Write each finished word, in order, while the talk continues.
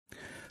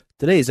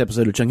Today's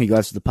episode of Chunky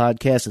Glasses, the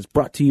podcast, is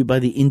brought to you by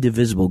the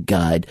Indivisible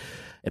Guide,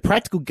 a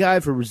practical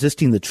guide for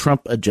resisting the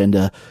Trump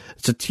agenda.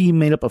 It's a team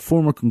made up of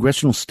former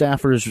congressional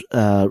staffers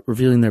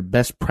revealing their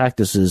best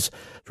practices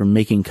for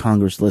making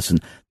Congress listen.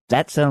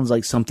 That sounds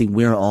like something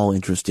we're all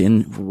interested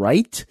in,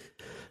 right?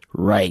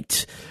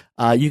 Right.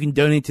 You can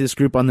donate to this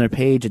group on their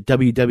page at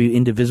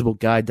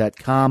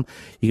www.indivisibleguide.com.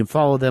 You can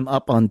follow them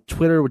up on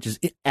Twitter, which is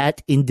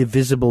at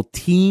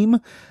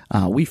IndivisibleTeam.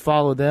 We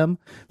follow them.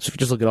 So if you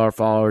just look at our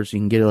followers, you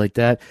can get it like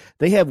that.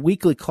 They have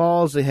weekly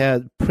calls. They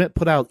have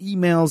put out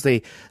emails.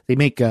 They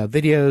make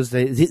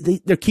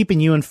videos. They're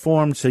keeping you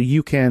informed so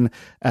you can,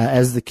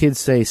 as the kids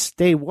say,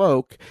 stay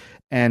woke,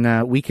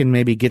 and we can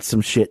maybe get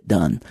some shit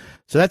done.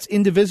 So that's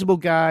Indivisible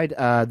Guide.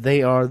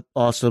 They are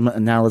awesome.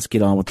 And now let's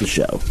get on with the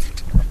show.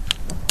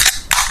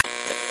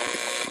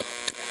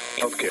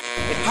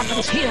 It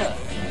happens here,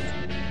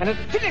 and it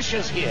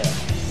finishes here.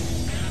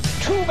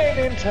 Two men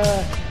enter,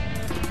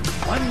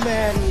 one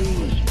man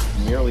leaves.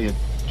 Nearly a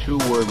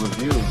 2-word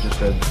review just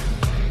said,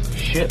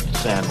 shit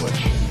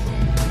sandwich.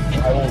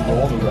 I will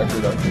roll the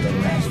record up to the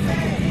last.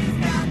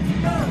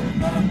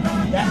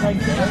 That right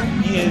there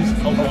is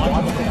a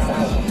logical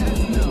fallacy.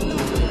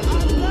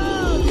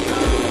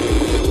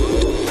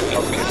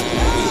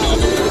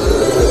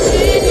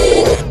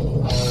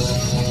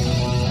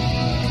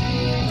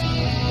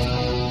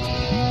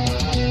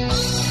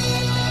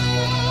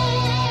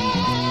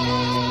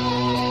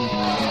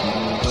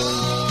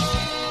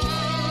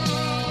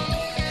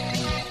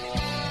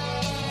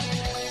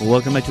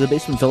 Welcome back to the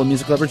basement, fellow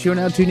music lovers. You are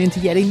now tuned in to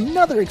yet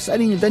another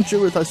exciting adventure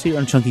with us here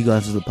on Chunky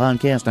Glasses, the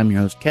podcast. I'm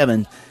your host,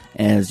 Kevin.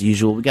 As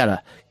usual, we got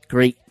a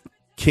great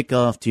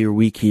kickoff to your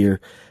week here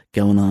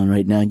going on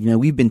right now. You know,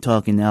 we've been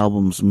talking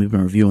albums, and we've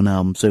been reviewing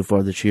albums so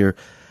far this year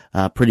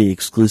pretty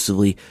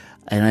exclusively,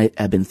 and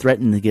I've been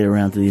threatening to get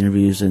around to the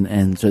interviews,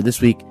 and so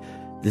this week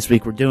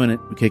we're doing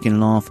it. We're kicking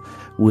it off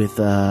with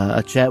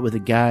a chat with a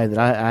guy that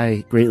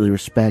I greatly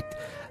respect.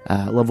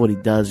 I love what he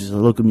does. He's a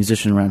local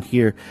musician around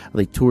here.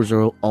 He tours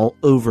all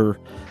over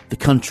the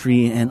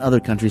country and other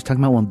countries.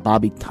 Talking about one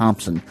Bobby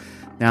Thompson.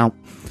 Now,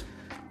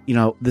 you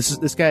know,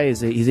 this guy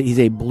is he's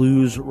a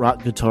blues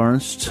rock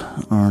guitarist,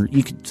 or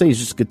you could say he's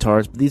just a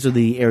guitarist. But these are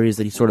the areas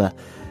that he sort of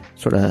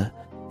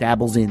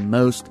dabbles in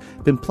most.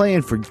 Been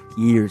playing for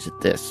years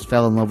at this.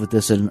 Fell in love with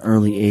this at an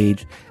early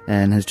age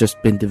and has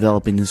just been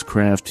developing his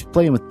craft.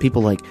 Playing with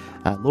people like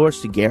Laura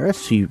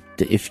Segaris, who,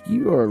 if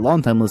you are a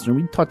longtime listener,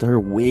 we talked to her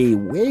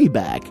way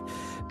back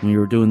when we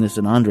were doing this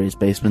in Andre's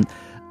basement.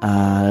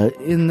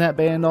 In that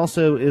band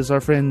also is our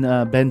friend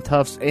Ben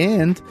Tufts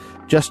and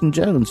Justin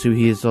Jones,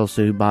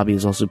 who Bobby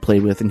has also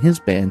played with in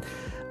his band.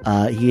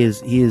 He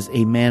is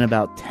a man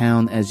about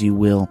town, as you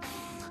will.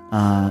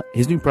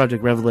 His new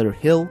project, Revelator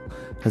Hill,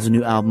 has a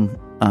new album,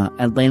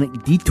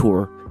 Atlantic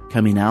Detour,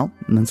 coming out,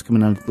 and that's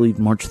coming out, I believe,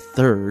 March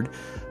 3rd.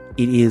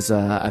 It is,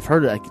 I've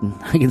heard it, I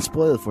can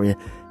spoil it for you.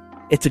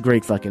 It's a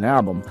great fucking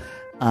album.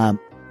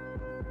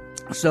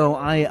 So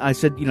I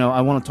said, you know, I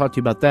want to talk to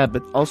you about that,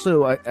 but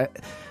also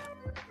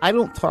I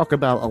don't talk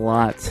about a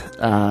lot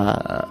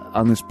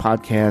on this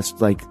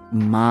podcast, like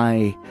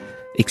my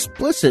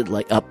explicit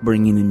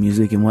upbringing in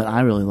music and what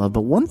I really love.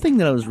 But one thing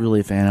that I was really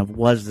a fan of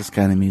was this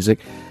kind of music,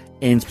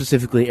 and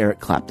specifically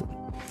Eric Clapton.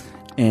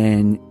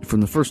 And from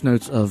the first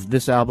notes of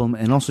this album,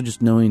 and also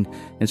just knowing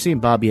and seeing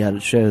Bobby out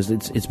at shows,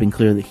 it's been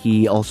clear that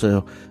he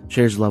also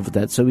shares love with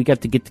that. So we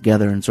got to get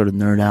together and sort of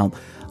nerd out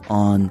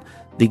on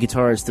the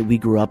guitarists that we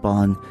grew up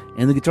on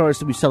and the guitarists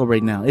that we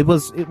celebrate now. It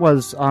was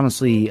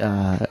honestly,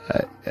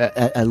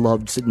 I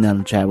loved sitting down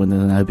and chatting with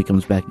him, and I hope he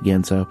comes back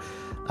again. So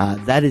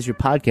that is your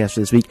podcast for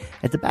this week.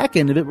 At the back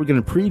end of it, we're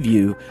going to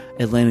preview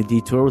Atlantic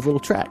Detour with a little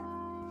track.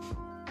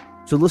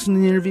 So listen to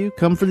the interview,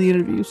 come for the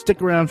interview,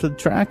 stick around for the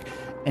track,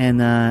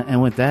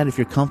 and with that, if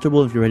you're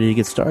comfortable, if you're ready to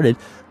get started,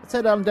 let's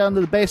head on down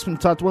to the basement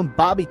and talk to one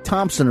Bobby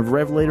Thompson of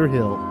Revelator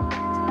Hill.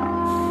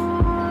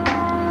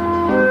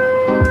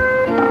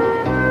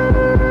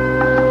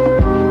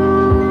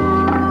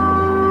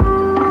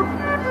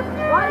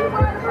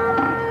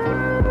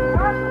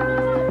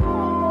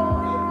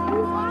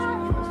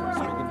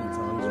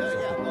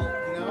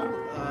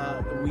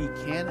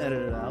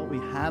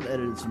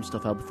 Edited some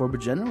stuff out before,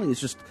 but generally it's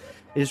just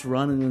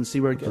run and then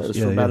see where it goes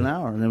for about an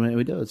hour, and then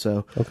we do it.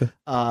 So, okay.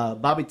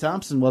 Bobby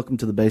Thompson, welcome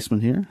to the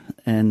basement here,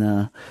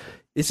 and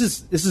this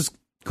is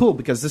cool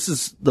because this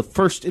is the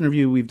first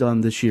interview we've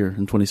done this year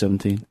in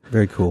 2017.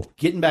 Very cool.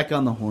 Getting back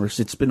on the horse.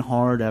 It's been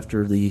hard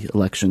after the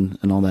election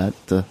and all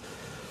that.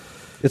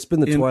 It's been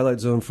the Twilight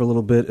Zone for a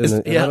little bit,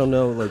 and I don't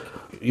know, like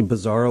in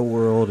bizarro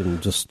world,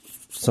 and just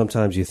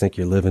sometimes you think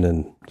you're living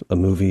in a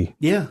movie.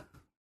 Yeah.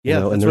 Yeah,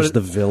 you know, and there's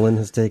the villain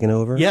has taken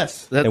over.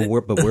 Yes, but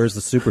where's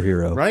the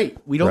superhero? Right,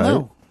 we don't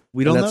know.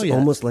 We don't know yet. That's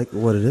almost like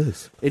what it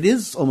is. It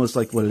is almost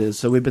like what it is.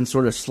 So we've been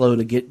sort of slow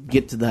to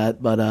get to that.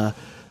 But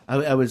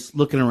I was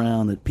looking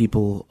around at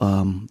people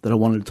that I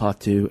wanted to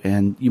talk to,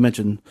 and you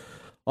mentioned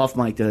off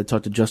mic that I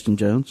talked to Justin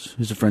Jones,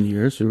 who's a friend of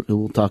yours, who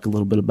we'll talk a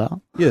little bit about.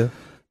 Yeah,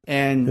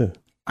 and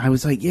I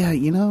was like, yeah,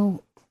 you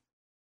know,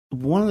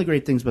 one of the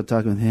great things about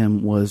talking with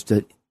him was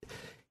that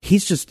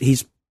he's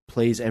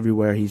plays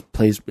everywhere. He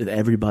plays with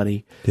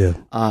everybody.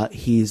 Yeah.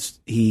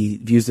 He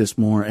views this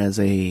more as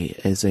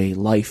a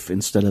life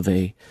instead of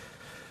a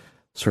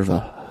sort of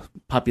a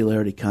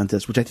popularity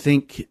contest, which I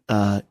think,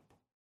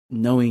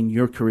 knowing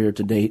your career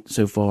to date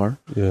so far,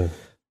 yeah,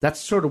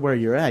 that's sort of where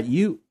you're at.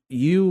 You,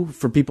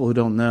 for people who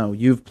don't know,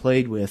 you've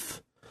played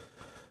with,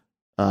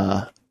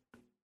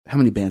 how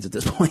many bands at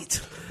this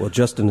point? Well,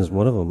 Justin is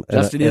one of them.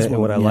 Justin is one.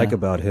 And what I like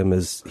about him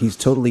is he's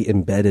totally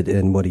embedded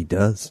in what he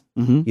does.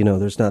 Mm-hmm. You know,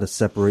 there's not a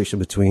separation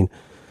between,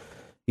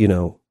 you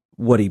know,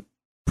 what he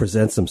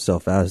presents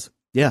himself as.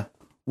 Yeah.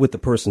 With the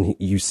person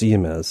you see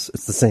him as.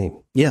 It's the same.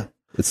 Yeah.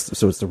 It's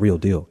the real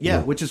deal. Yeah, you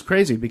know? which is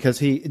crazy because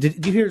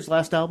did you hear his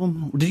last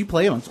album? Did you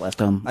play on his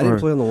last album? I didn't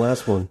play on the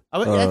last one.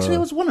 Actually, I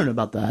was wondering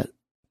about that.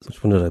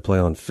 Which one did I play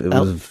on? It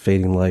was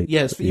Fading Light.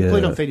 Yes, you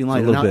played on Fading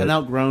Light and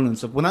Outgrown and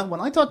stuff. When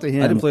I talked to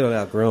him, I didn't play on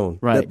Outgrown,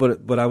 right?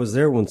 But I was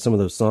there when some of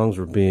those songs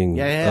were being.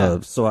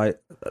 So I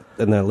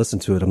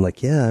listened to it. I'm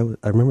like, yeah,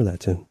 I remember that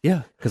tune.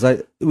 Yeah,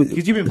 because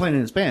you've been playing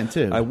in his band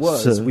too. I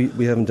was. So,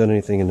 we haven't done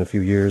anything in a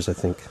few years, I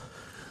think.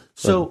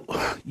 So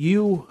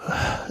you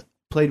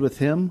played with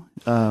him.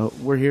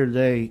 We're here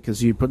today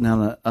because you're putting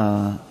out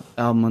an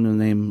album under the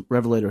name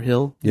Revelator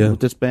Hill. Yeah,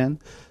 with this band.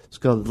 It's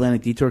called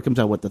Atlantic Detour. Comes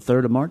out, the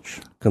 3rd of March?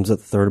 Comes out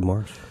the 3rd of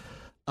March.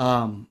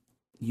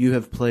 You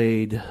have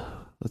played,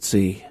 let's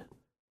see,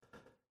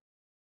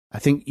 I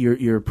think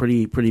you're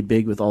pretty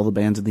big with all the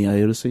bands in the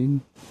Iota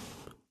scene.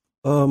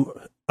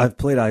 I've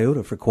played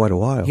Iota for quite a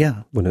while.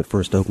 Yeah. When it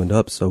first opened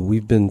up. So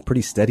we've been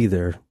pretty steady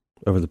there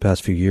over the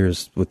past few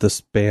years with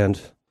this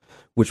band,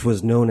 which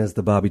was known as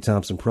the Bobby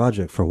Thompson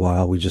Project for a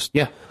while.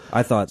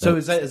 I thought. So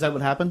is that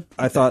what happened?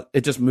 I thought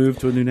it just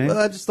moved to a new name. Well,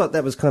 I just thought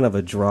that was kind of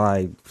a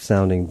dry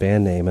sounding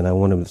band name, and I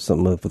wanted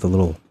something with a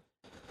little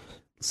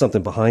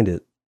something behind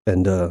it.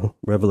 And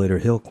Revelator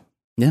Hill,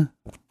 yeah,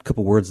 a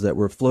couple words that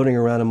were floating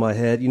around in my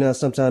head. You know,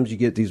 sometimes you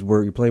get these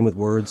words. You're playing with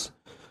words.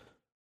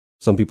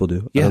 Some people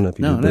do. Yeah. I don't know if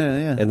you do.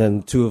 Yeah. And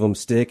then 2 of them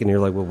stick, and you're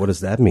like, well, what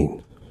does that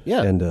mean?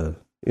 Yeah. And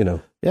you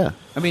know. Yeah.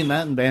 I mean,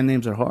 that and band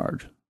names are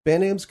hard.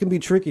 Band names can be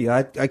tricky.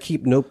 I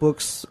keep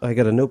notebooks. I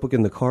got a notebook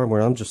in the car where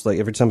I'm just like,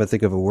 every time I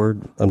think of a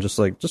word, I'm just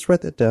like, just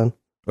write that down.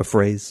 A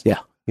phrase. Yeah.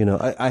 You know,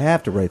 I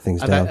have to write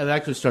things down. I've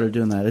actually started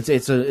doing that.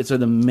 It's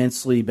an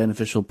immensely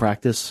beneficial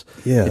practice.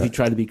 Yeah. If you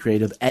try to be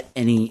creative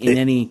in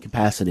any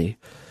capacity.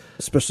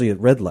 Especially at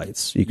red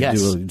lights. You can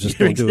do it. Just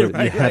don't do it.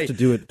 Right, you have to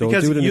do it. Don't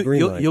do it in the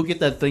green light. You'll get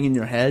that thing in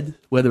your head,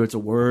 whether it's a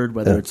word,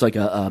 whether it's like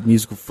a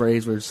musical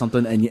phrase or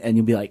something, and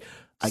you'll be like,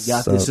 I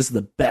got this. This is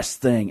the best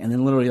thing. And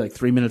then literally like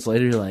 3 minutes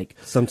later, you're like...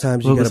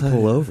 Sometimes you got to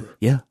pull over.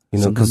 Yeah. You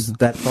know, because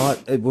that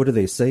thought, what do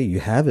they say? You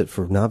have it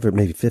for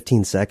maybe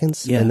 15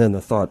 seconds, and then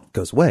the thought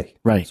goes away.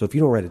 Right. So if you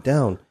don't write it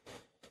down,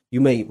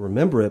 you may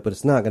remember it, but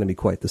it's not going to be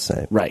quite the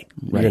same. Right.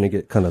 You're going to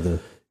get kind of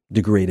the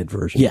degraded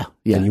version. Yeah.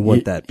 Yeah. And you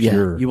want that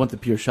pure... You want the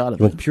pure shot of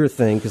it. You want the pure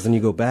thing, because then you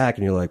go back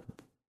and you're like,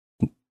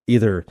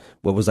 either,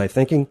 what was I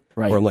thinking?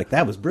 Right. Or I'm like,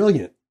 that was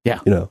brilliant.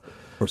 Yeah. You know,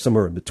 or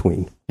somewhere in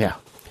between. Yeah.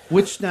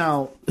 Which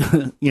now,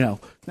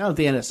 now that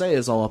the NSA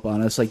is all up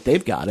on us, like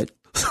they've got it.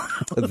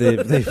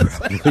 They've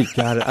probably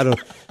got it. I don't.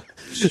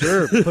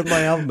 Sure, put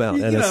my album out.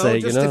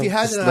 NSA. If you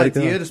had an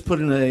idea, just put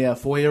in a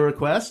FOIA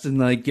request and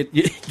like get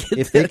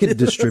if they could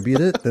distribute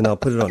it, then I'll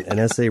put it on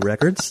NSA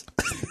Records.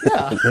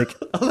 Yeah,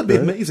 that'd be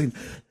amazing.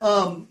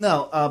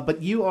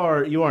 But you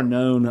are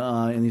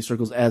known in these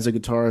circles as a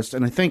guitarist,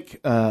 and I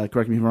think,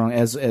 correct me if I'm wrong,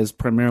 as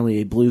primarily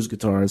a blues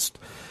guitarist.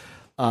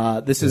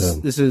 This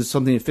is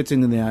something that fits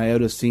into the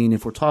Iota scene.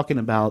 If we're talking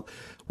about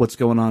what's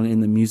going on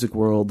in the music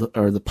world,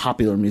 or the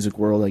popular music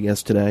world, I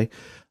guess today,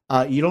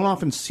 you don't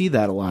often see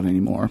that a lot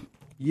anymore.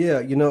 Yeah,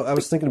 I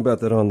was thinking about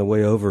that on the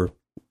way over,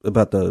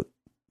 about the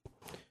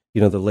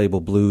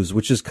label blues,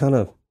 which is kind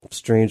of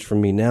strange for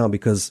me now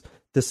because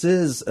this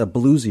is a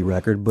bluesy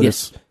record, but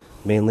it's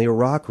mainly a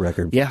rock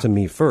record to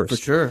me first. For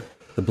sure.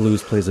 The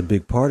blues plays a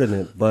big part in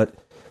it, but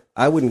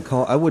I wouldn't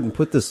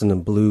put this in a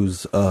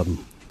blues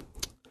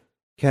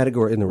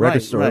category in the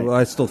record store. Right. Well,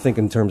 I still think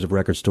in terms of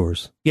record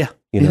stores. Yeah.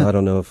 I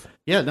don't know if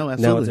absolutely.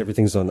 now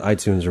everything's on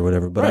iTunes or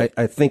whatever, but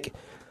I think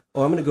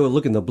I'm going to go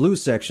look in the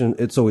blues section.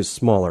 It's always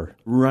smaller.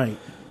 Right.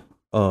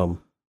 But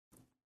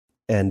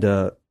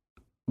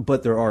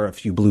there are a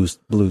few blues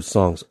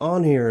songs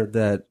on here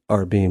that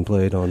are being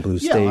played on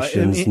blues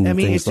stations and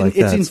things like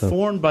that. It's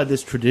informed by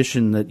this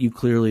tradition that you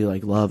clearly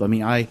love. I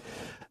mean, I've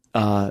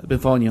been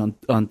following you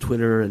on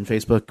Twitter and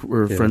Facebook.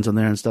 We're friends on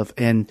there and stuff.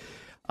 And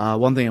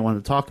one thing I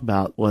wanted to talk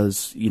about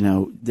was,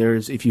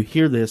 if you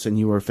hear this and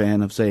you are a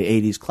fan of,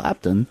 say, 80s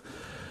Clapton,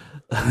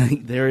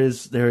 there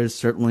is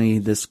certainly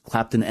this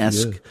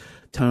Clapton-esque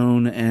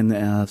tone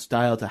and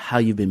style to how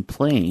you've been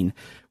playing.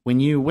 When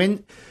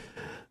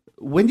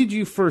did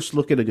you first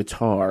look at a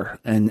guitar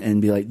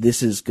and be like,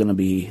 this is going to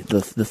be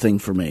the thing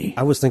for me?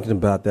 I was thinking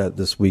about that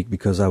this week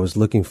because I was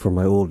looking for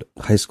my old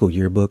high school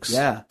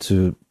yearbooks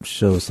to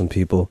show some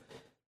people.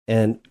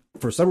 And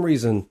for some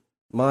reason,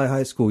 my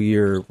high school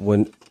year,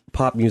 when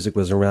pop music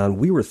was around,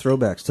 we were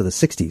throwbacks to the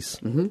 60s.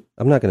 Mm-hmm.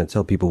 I'm not going to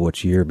tell people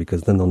which year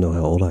because then they'll know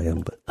how old I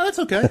am. But Oh, that's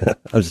okay.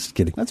 I was just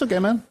kidding. That's okay,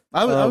 man.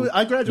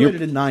 I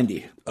graduated in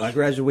 90. I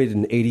graduated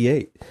in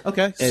 88.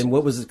 Okay. And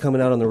what was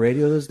coming out on the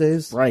radio those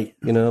days? Right.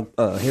 You know,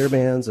 hair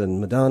bands and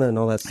Madonna and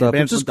all that stuff.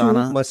 bands, Which is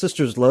Madonna. cool. My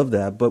sisters loved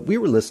that. But we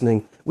were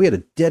listening. We had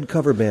a Dead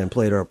cover band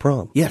play at our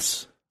prom.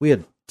 Yes. We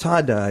had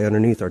tie-dye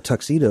underneath our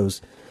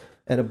tuxedos.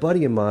 And a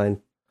buddy of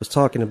mine was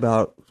talking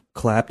about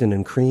Clapton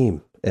and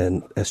Cream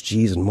and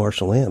SGs and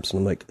Marshall amps. And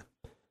I'm like,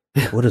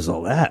 what is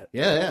all that?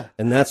 Yeah.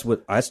 And that's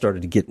what I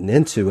started getting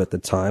into at the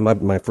time.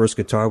 My first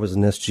guitar was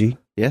an SG.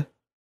 Yeah.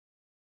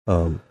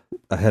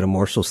 I had a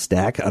Marshall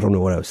Stack. I don't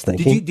know what I was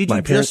thinking. Did my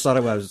you parents just- thought I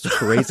was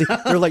crazy.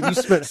 They're like, you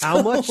spent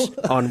how much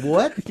on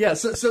what? Yeah.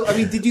 So I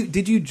mean,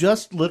 did you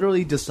just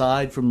literally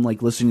decide from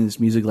like listening to this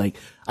music, like,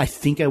 I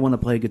think I want to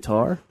play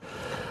guitar?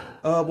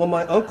 Well,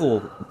 my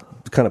uncle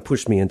kind of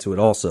pushed me into it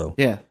also.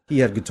 Yeah. He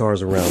had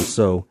guitars around,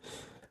 so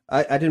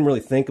I didn't really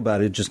think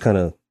about it. It just kind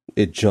of,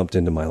 it jumped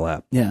into my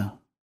lap, Yeah.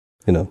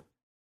 you know?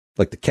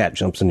 Like the cat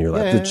jumps into your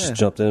lap. Yeah, It just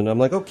jumped in, and I'm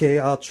like, okay,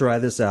 I'll try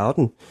this out.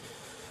 And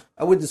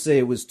I wouldn't say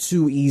it was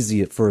too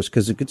easy at first,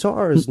 because the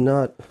guitar is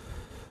not,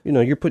 you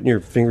know, you're putting your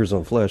fingers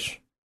on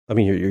flesh. I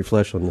mean, your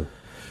flesh on the...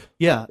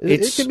 Yeah.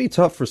 It can be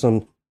tough for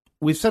some...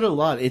 We've said it a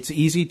lot. It's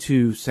easy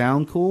to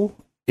sound cool.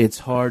 It's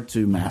hard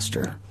to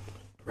master.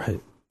 Right.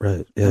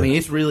 Yeah. I mean,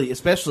 it's really,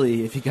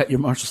 especially if you got your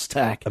Marshall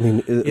Stack. I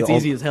mean, it's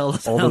easy as hell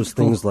to all sound those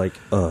cool. things like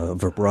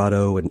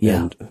vibrato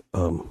and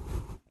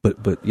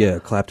but yeah,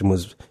 Clapton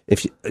was.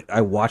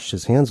 I watched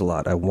his hands a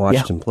lot. I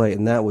watched him play,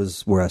 and that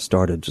was where I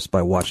started, just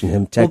by watching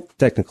him.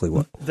 Technically,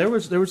 what There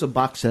was a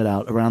box set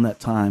out around that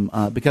time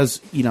because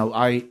you know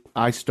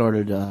I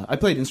started I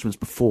played instruments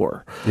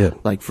before,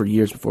 like for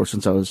years before,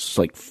 since I was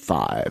like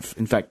 5.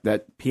 In fact,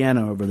 that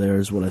piano over there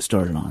is what I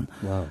started on.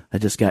 Wow! I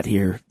just got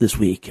here this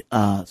week, so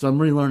I'm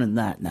relearning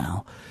that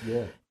now.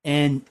 Yeah,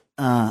 and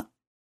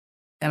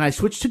I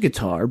switched to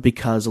guitar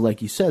because,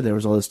 like you said, there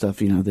was all this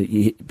stuff, you know,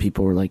 that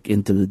people were like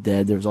into the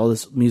Dead. There was all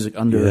this music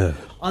under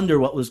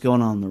what was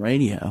going on the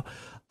radio.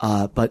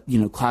 But, you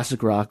know,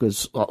 classic rock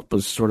was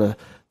sort of,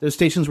 those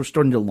stations were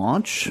starting to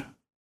launch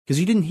because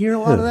you didn't hear a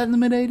lot of that in the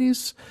mid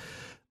 80s.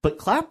 But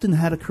Clapton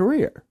had a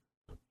career.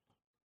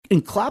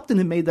 And Clapton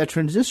had made that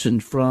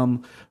transition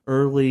from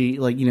early,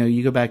 like, you know,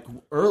 you go back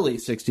early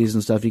 60s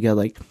and stuff, you got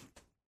like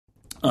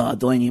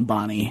Delaney and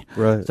Bonnie,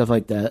 stuff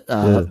like that.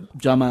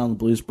 John Mayall and the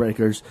Blues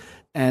Breakers.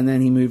 And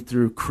then he moved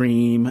through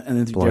Cream, and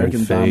then through Derek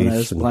and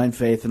Dominos, Blind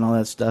Faith, and all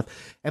that stuff.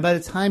 And by the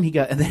time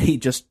and then he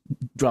just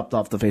dropped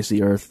off the face of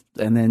the earth.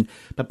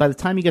 But by the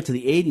time he got to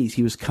the 80s,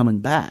 he was coming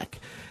back.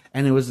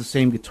 And it was the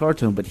same guitar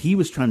tone, but he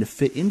was trying to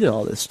fit into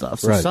all this stuff.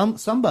 So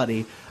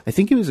somebody, I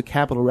think it was a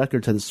Capitol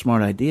Records, had the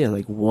smart idea,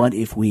 like, what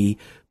if we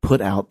put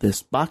out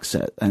this box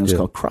set? And it was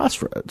called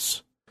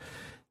Crossroads.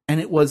 And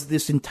it was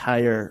this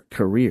entire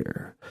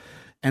career.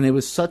 And it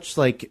was such,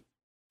 like,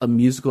 a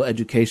musical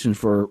education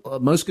for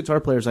most guitar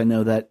players I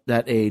know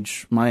that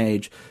age, my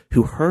age,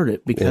 who heard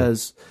it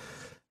because,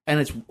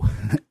 and it's,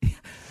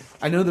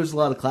 I know there's a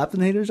lot of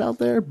Clapton haters out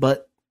there,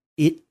 but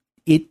it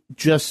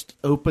just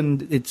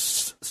opened,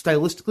 it's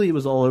stylistically, it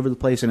was all over the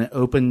place, and it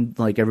opened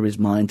like everybody's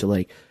mind to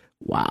like,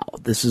 wow,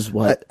 this is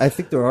what. I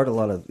think there are a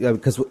lot of,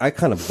 because I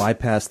kind of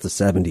bypassed the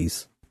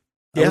 70s.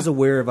 I was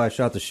aware of I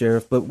Shot the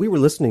Sheriff, but we were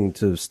listening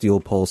to Steel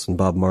Pulse and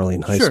Bob Marley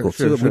in high school,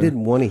 so we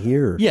didn't want to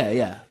hear.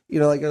 Yeah. You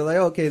know, like,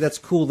 okay, that's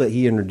cool that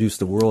he introduced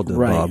the world to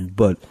Bob,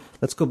 but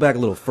let's go back a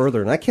little further.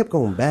 And I kept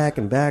going back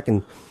and back,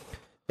 and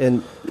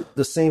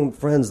the same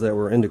friends that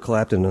were into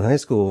Clapton in high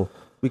school,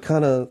 we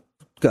kind of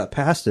got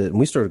past it, and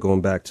we started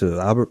going back to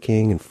Albert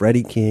King and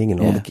Freddie King and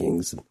all the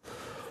Kings. And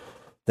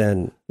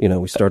then, you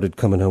know, we started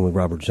coming home with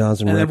Robert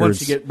Johnson and records. Then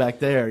once you get back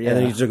there, and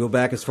then you just go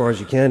back as far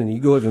as you can, and you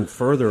go even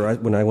further.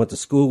 When I went to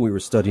school, we were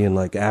studying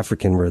like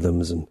African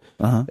rhythms and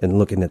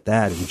looking at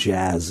that and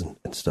jazz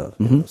and stuff.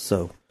 You know?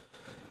 So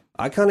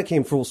I kind of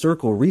came full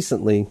circle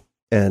recently,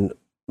 and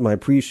my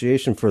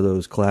appreciation for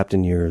those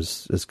Clapton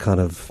years is kind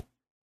of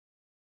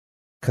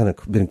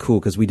been cool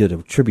because we did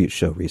a tribute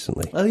show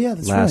recently. Oh yeah,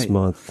 that's last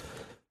month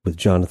with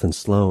Jonathan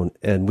Sloan,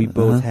 and we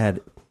both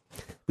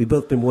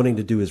been wanting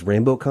to do his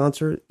Rainbow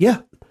concert.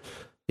 Yeah.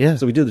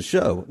 So we did the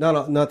show,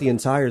 not the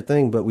entire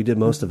thing, but we did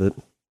most of it,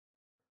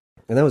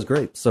 and that was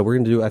great. So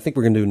I think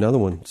we're gonna do another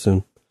one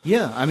soon.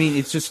 Yeah, I mean,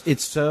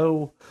 it's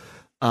so.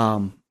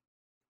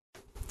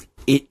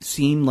 It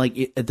seemed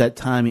like at that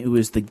time it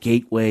was the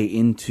gateway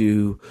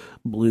into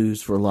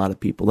blues for a lot of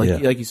people.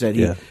 Like you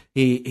said,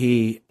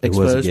 he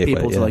exposed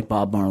people to like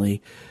Bob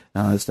Marley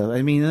and stuff.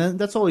 I mean,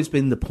 that's always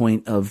been the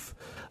point of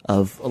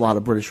a lot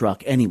of British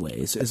rock,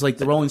 anyways. It's like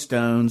the Rolling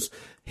Stones,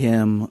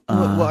 him.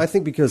 Well, I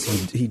think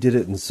because he did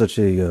it in such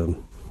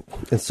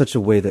a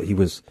way that he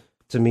was,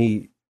 to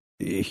me,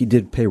 he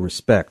did pay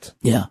respect.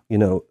 Yeah, you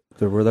know,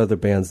 there were other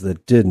bands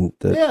that didn't.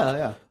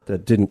 That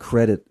didn't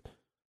credit.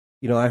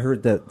 You know, I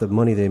heard that the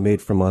money they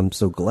made from "I'm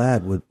So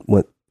Glad"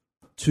 went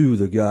to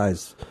the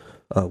guy's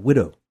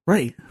widow,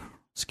 right?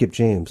 Skip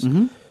James,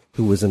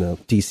 who was in a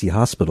DC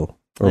hospital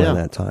around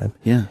that time.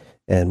 Yeah,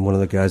 and one of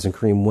the guys in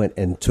Cream went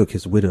and took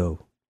his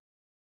widow,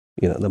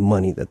 the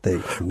money that they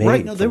made.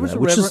 Right. No, there was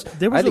which is,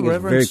 I think, a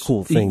very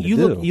cool thing to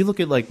do. You look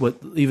at like what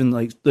even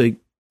like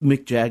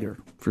Mick Jagger,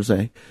 per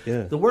se.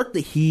 Yeah. The work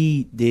that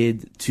he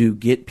did to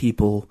get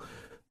people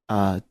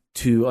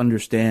to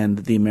understand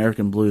that the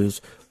American blues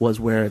was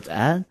where it's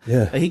at.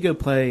 Yeah. He'd go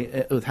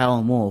play with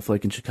Howlin' Wolf,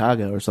 like in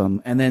Chicago or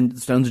something, and then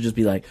the Stones would just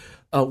be like,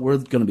 "Oh, we're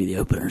going to be the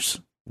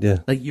openers." Yeah.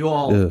 Like you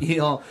all.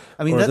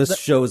 I mean, this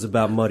show is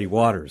about Muddy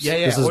Waters. Yeah,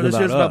 yeah. This Or this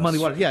show's about us. Muddy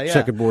Waters. Yeah, yeah.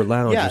 Checkerboard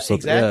Lounge. Yeah, or something.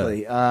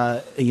 exactly.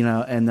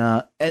 Yeah.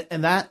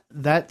 And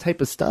that type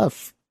of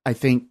stuff, I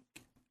think,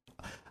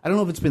 I don't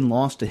know if it's been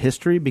lost to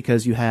history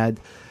because you had,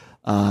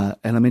 and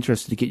I'm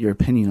interested to get your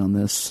opinion on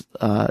this,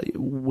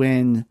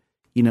 when,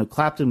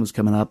 Clapton was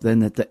coming up,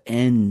 then at the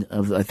end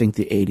of, I think,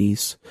 the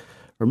 80s,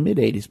 or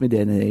mid-80s,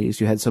 mid-end of the 80s,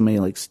 you had somebody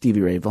like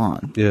Stevie Ray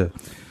Vaughan. Yeah.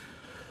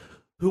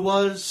 Who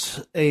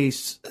was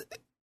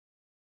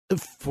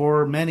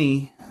for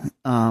many,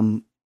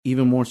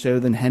 even more so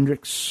than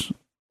Hendrix,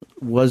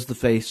 was the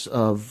face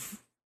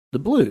of the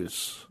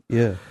blues.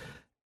 Yeah.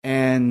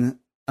 And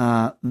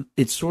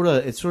it sort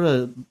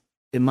of,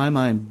 in my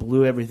mind,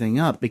 blew everything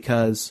up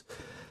because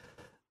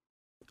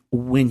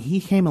when he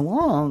came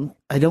along,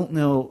 I don't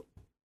know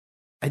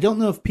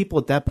if people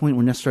at that point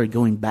were necessarily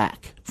going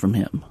back from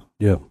him.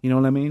 Yeah. You know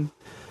what I mean?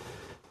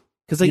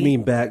 Because You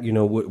mean back,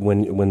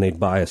 when they'd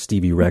buy a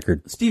Stevie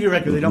record? Stevie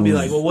record, they don't be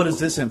like, well, what is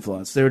this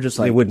influence? They were just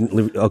like, They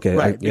wouldn't. Okay.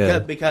 right? Yeah.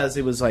 Because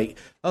it was like,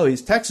 oh,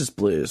 he's Texas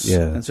blues,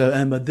 Yeah. and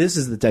so but this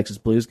is the Texas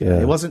blues guy.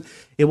 Yeah.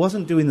 It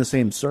wasn't doing the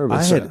same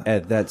service. I had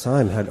at that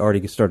time had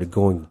already started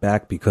going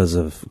back because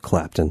of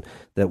Clapton.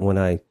 That when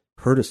I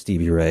heard of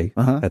Stevie Ray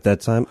at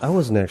that time, I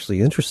wasn't actually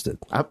interested.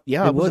 I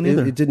wasn't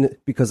either. It didn't,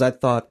 because I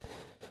thought.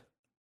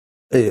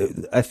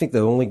 I think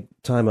the only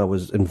time I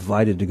was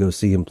invited to go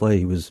see him play,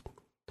 he was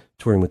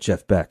touring with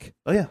Jeff Beck.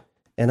 Oh yeah.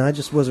 And I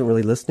just wasn't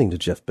really listening to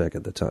Jeff Beck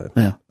at the time.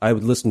 Yeah. I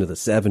would listen to the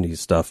 70s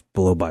stuff,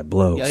 Blow by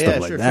Blow,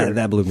 stuff like that. Sure.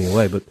 That blew me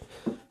away. But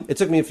it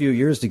took me a few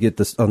years to get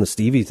this on the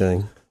Stevie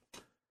thing.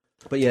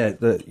 But yeah,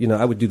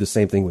 I would do the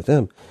same thing with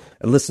him.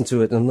 I listened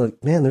to it and I'm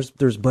like, man,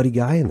 there's Buddy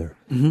Guy in there.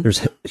 Mm-hmm.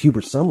 There's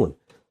Hubert Sumlin.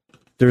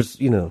 There's,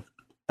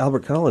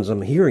 Albert Collins.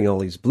 I'm hearing all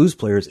these blues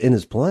players in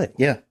his playing.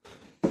 Yeah.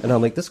 And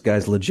I'm like, this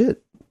guy's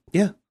legit.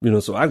 Yeah.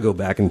 So I go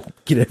back and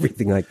get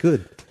everything I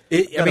could.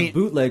 Got a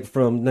bootleg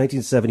from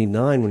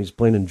 1979 when he's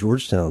playing in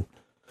Georgetown.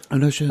 Oh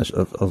no shit!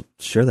 I'll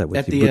share that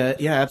with at you.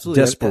 the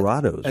absolutely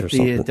Desperados at or the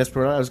something.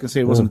 Desperados. I was gonna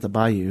say it wasn't at the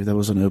Bayou. That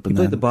wasn't open. He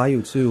played the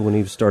Bayou too when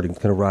he was starting to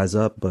kind of rise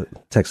up,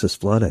 but Texas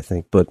Flood, I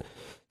think. But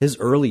his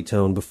early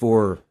tone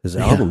before his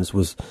albums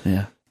was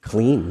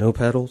clean, no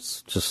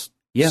pedals, just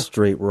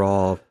straight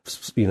raw,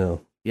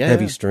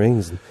 heavy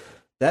strings. And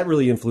that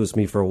really influenced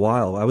me for a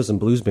while. I was in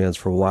blues bands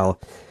for a while.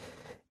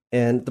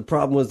 And the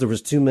problem was there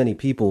was too many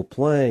people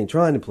trying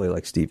to play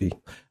like Stevie.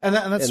 And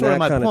that's sort of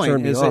my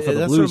point. That's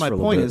sort of my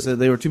point is that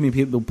there were too many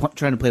people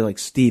trying to play like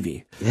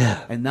Stevie.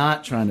 Yeah. And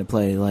not trying to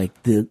play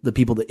like the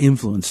people that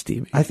influenced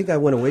Stevie. I think I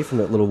went away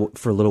from it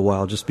for a little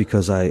while just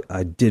because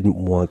I didn't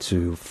want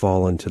to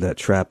fall into that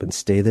trap and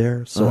stay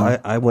there. So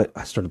I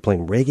started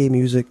playing reggae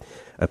music.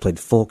 I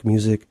played folk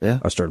music. Yeah.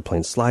 I started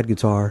playing slide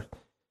guitar.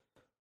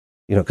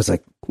 Because I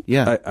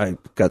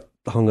got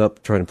hung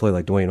up trying to play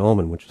like Dwayne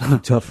Allman, which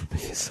was tough for me.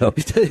 So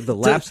the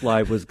lap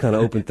slide was kind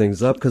of opened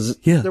things up because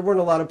there weren't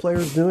a lot of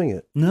players doing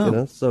it.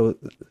 No. So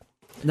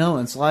no,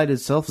 and slide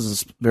itself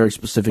is a very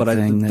specific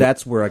thing.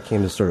 That's where I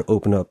came to sort of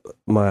open up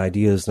my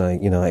ideas,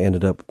 and I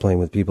ended up playing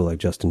with people like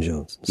Justin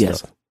Jones and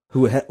stuff.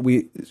 Who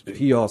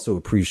he also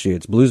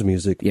appreciates blues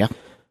music. Yeah,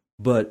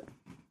 but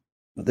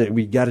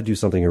we got to do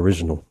something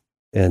original,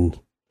 and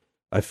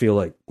I feel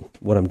like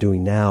what I'm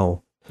doing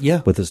now.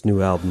 Yeah, with this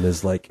new album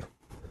is like,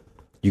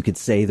 you could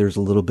say there's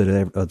a little bit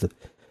of the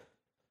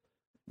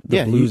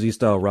bluesy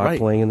style rock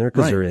playing in there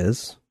because there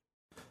is.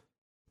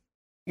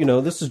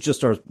 This is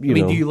just our. Do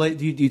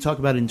you talk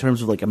about it in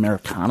terms of like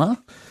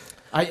Americana?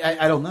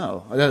 I don't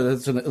know.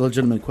 That's a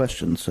legitimate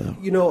question. So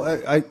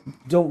I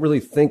don't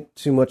really think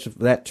too much of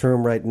that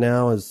term right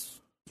now.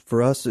 As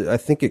for us, I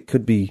think it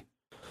could be.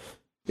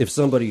 If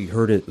somebody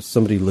heard it,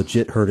 somebody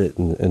legit heard it,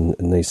 and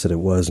they said it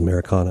was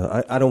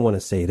Americana. I don't want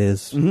to say it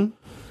is. Mm-hmm.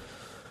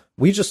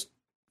 We just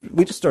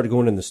started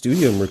going in the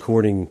studio and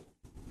recording,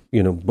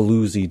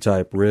 bluesy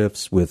type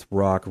riffs with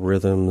rock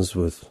rhythms.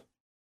 With,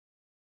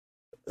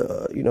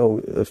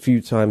 a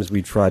few times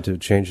we tried to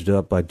change it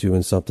up by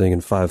doing something in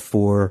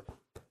 5/4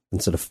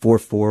 instead of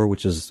 4/4,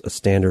 which is a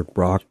standard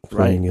rock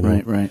playing.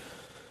 Right.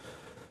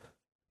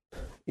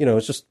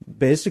 It's just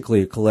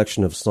basically a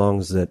collection of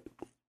songs that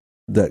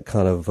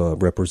kind of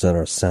represent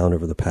our sound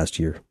over the past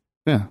year.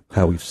 Yeah,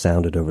 how we've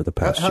sounded over the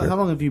past year. How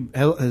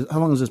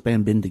long has this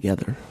band been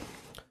together?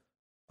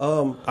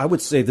 I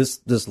would say this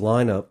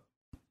lineup,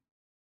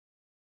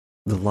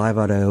 the Live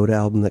at Iota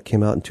album that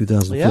came out in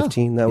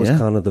 2015, that was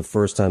kind of the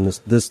first time this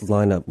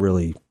lineup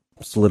really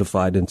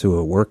solidified into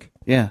a work.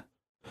 Yeah.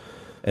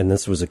 And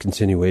this was a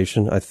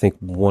continuation. I think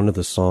one of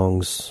the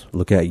songs,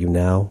 Look At You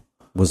Now,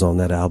 was on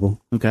that album.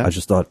 Okay. I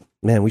just thought,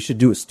 man, we should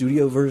do a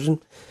studio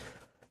version.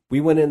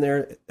 we went in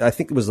there. I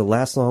think it was the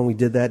last song we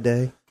did that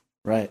day.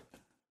 Right.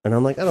 And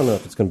I'm like, I don't know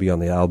if it's going to be on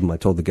the album. I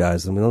told the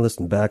guys, and when I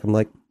listened back, I'm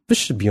like, this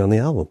should be on the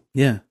album.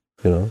 Yeah.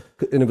 You know?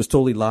 And it was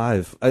totally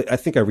live. I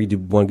think I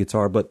redid one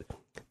guitar, but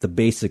the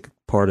basic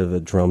part of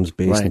it, drums,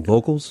 bass, and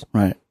vocals,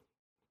 right,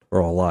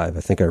 are all live.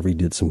 I think I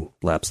redid some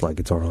lap slide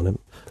guitar on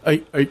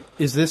it.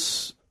 Is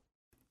this,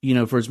 you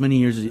know, for as many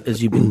years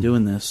as you've been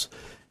doing this,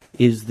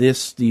 is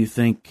this, do you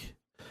think,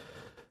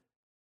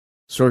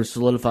 sort of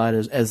solidified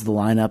as the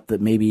lineup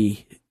that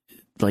maybe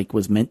like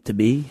was meant to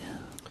be?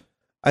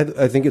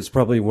 I think it's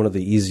probably one of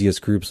the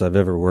easiest groups I've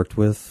ever worked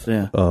with.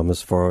 Yeah.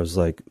 As far as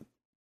like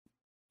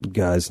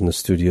guys in the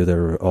studio,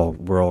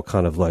 we're all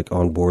kind of like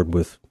on board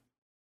with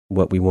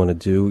what we want to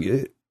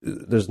do.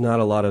 There's not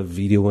a lot of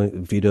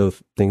veto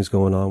things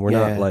going on. We're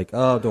not like,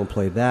 oh, don't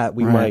play that.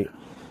 We might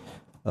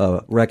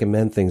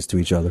recommend things to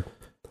each other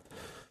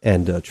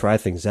and try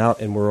things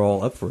out, and we're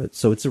all up for it.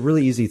 So it's a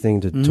really easy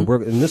thing to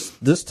work. And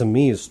this to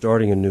me is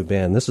starting a new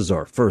band. This is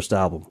our first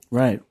album.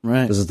 Right.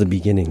 This is the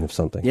beginning of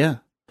something. Yeah.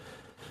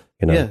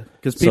 You know? Yeah,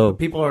 because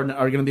people are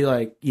going to be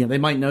like, you know, they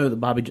might know the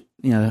Bobby,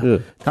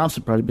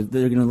 Thompson probably, but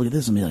they're going to look at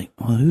this and be like,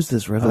 well, who's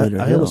this Revelator?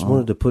 I always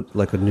wanted to put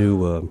like a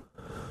new,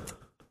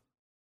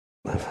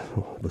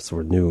 what's the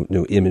word,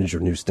 new image or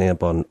new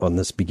stamp on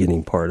this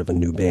beginning part of a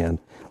new band.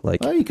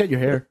 Like, oh, you cut your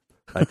hair.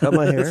 I cut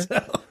my hair.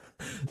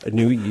 A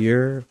new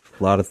year,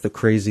 a lot of the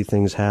crazy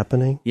things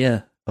happening.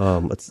 Yeah.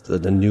 It's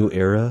a new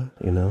era,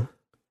 you know.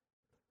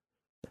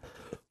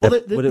 Well,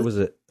 what was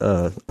it?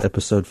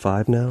 Episode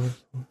 5 now.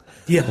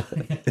 Yeah,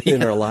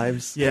 in our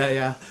lives.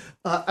 Yeah.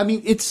 I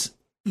mean, it's,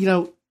 you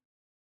know,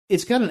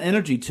 it's got an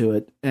energy to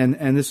it,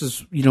 and this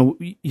is, you know,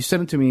 you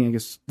sent it to me, I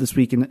guess, this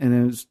week, and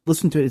I was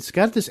listening to it. It's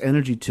got this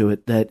energy to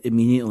it that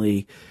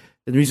immediately,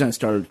 and the reason I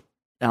started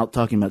out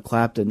talking about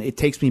Clapton, it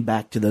takes me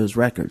back to those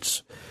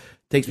records.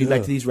 Takes me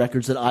back to these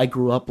records that I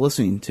grew up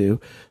listening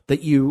to, that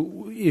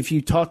if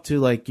you talk to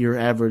like your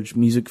average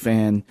music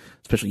fan,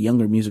 especially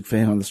younger music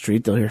fan on the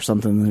street, they'll hear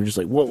something and they're just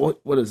like,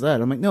 what is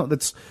that? I'm like, no,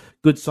 that's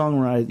good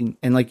songwriting.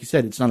 And like you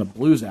said, it's not a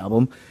blues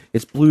album.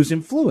 It's blues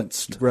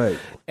influenced. Right.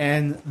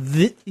 And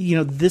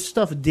this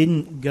stuff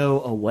didn't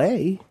go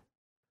away.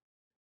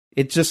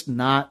 It's just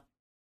not,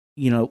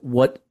 you know,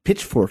 what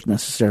Pitchfork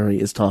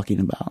necessarily is talking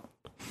about.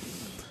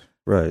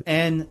 Right.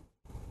 And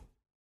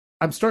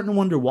I'm starting to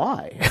wonder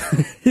why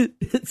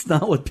it's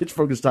not what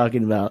Pitchfork is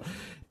talking about,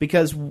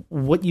 because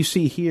what you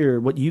see here,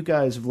 what you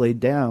guys have laid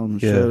down,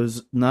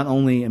 shows not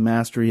only a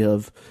mastery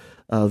of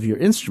your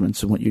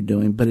instruments and what you're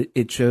doing, but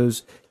it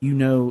shows, you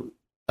know,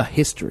 a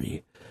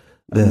history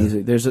of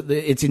music.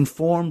 It's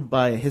informed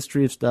by a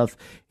history of stuff.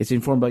 It's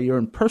informed by your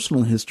own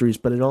personal histories,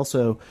 but it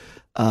also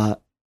I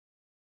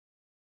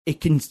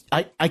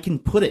can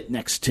put it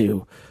next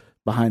to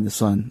Behind the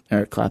Sun,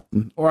 Eric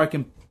Clapton, or I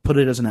can put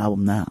it as an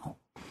album now.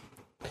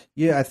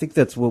 Yeah, I think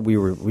that's what we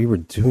were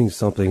doing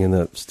something in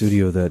the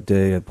studio that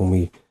day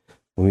when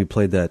we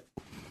played that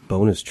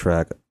bonus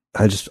track.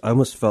 I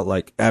almost felt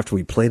like after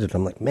we played it,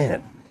 I'm like,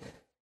 man,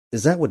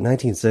 is that what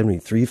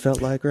 1973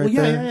 felt like there?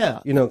 Yeah.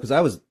 You know, because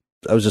I was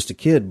just a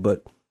kid,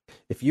 but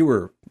if you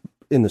were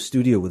in the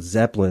studio with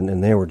Zeppelin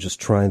and they were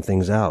just trying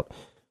things out,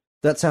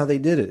 that's how they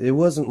did it. It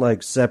wasn't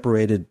like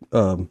separated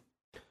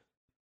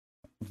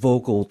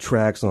vocal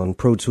tracks on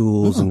Pro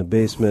Tools in the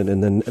basement,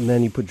 and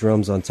then you put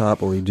drums on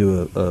top, or you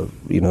do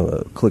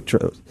a click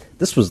track.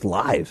 This was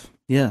live.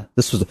 Yeah.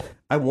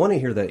 I want to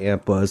hear that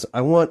amp buzz.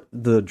 I want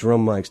the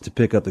drum mics to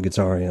pick up the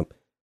guitar amp.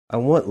 I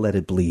want Let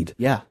It Bleed.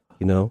 Yeah.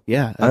 You know?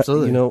 Yeah,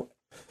 absolutely.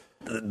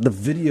 The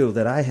video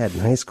that I had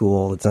in high school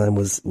all the time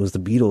was the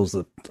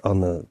Beatles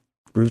on the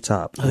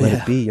rooftop. Let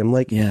It Be. I'm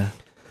like, and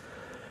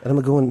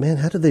I'm going, man,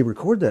 how did they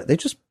record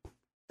that?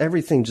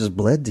 Everything just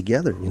bled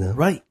together, you know?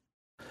 Right.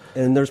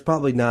 And there's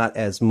probably not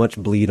as much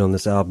bleed on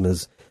this album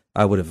as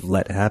I would have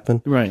let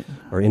happen. Right.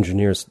 Our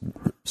engineers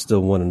still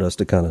wanted us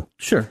to kind of...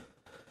 Sure.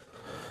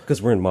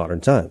 Because we're in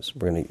modern times.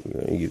 We're going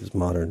to use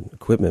modern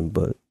equipment,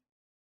 but,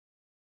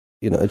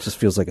 you know, it just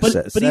feels like a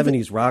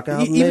 70s rock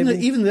album,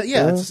 maybe?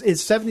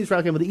 It's 70s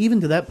rock album, but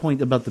even to that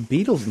point about the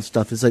Beatles and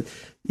stuff, is like,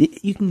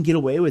 you can get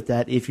away with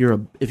that if you're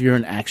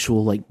an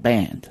actual, like,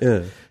 band.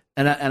 Yeah.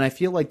 And I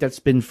feel like that's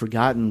been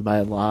forgotten by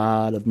a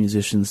lot of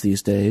musicians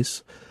these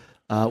days,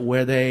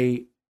 where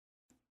they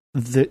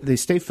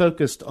stay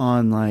focused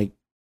on like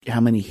how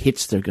many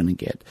hits they're going to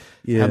get,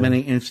 how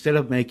many, instead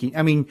of making.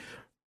 I mean,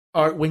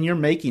 when you're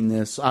making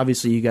this,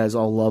 obviously you guys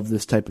all love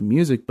this type of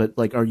music, but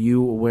like, are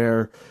you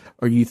aware?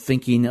 Are you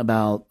thinking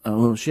about,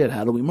 oh shit,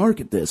 how do we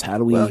market this? How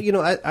do we? Well, you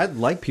know, I'd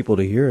like people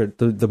to hear it.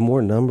 The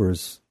more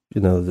numbers, you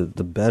know,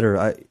 the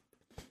better.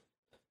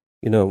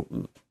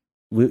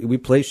 We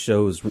play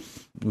shows. We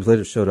played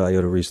a show to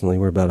IOTA recently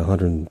where about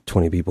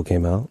 120 people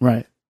came out.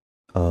 Right.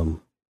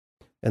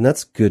 And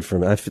that's good for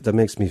me. That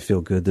makes me feel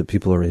good that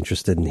people are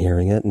interested in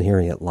hearing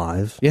it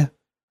live. Yeah.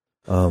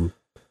 And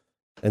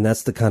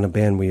that's the kind of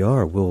band we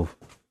are.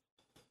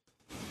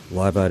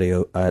 Live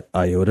at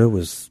IOTA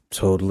was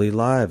totally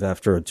live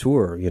after a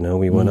tour. You know,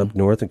 we went up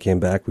north and came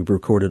back. We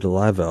recorded a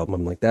live album.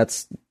 I'm like,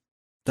 that's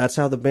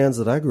how the bands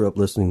that I grew up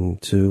listening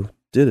to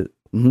did it.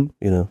 Mm-hmm.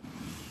 You know,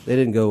 they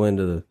didn't go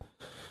into the.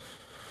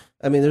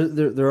 I mean,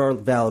 there are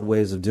valid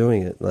ways of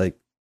doing it, like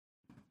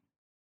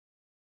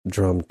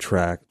drum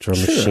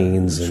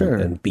machines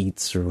and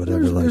beats or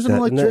whatever there's like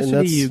an that.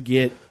 electricity you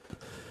get.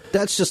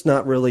 That's just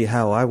not really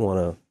how I want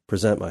to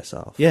present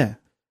myself. Yeah.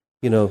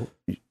 You know,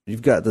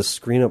 you've got the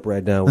screen up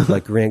right now with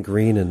like Grant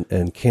Green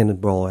and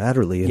Cannonball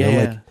Adderley, and I'm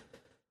like,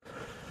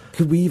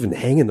 could we even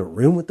hang in the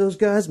room with those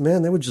guys?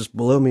 Man, they would just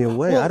blow me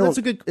away. Well, that's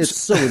a good. It's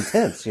so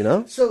intense, you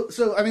know.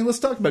 So I mean, let's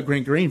talk about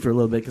Grant Green for a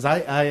little bit because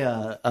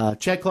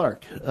Chad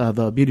Clark,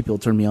 the Beauty Pill,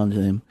 turned me on to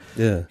him.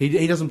 Yeah,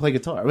 he doesn't play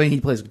guitar. I mean,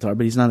 he plays guitar,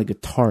 but he's not a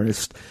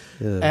guitarist.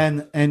 Yeah.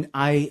 And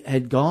I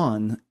had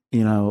gone,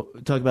 you know,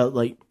 talk about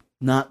like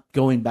not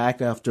going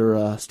back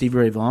after Stevie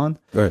Ray Vaughan.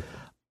 Right.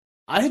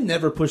 I had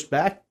never pushed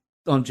back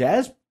on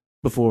jazz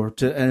before,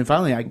 and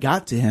finally I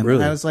got to him.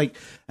 Really? And I was like,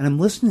 and I'm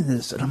listening to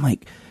this, and I'm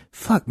like,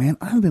 fuck, man,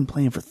 I've been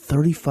playing for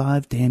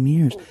 35 damn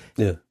years.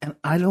 Yeah. And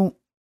I don't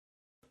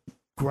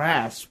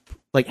grasp,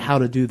 like, how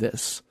to do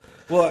this.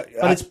 Well,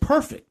 but it's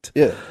perfect.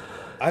 Yeah.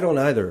 I don't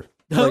either.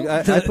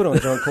 Like, I put on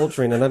John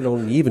Coltrane, and I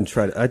don't even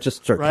try to, I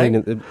just start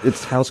cleaning.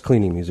 It's house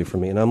cleaning music for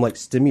me, and I'm, like,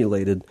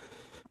 stimulated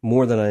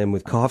more than I am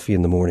with coffee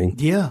in the morning.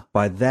 Yeah.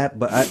 By that,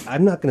 but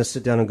I'm not going to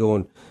sit down and go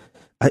and,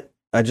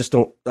 I just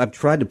don't. I've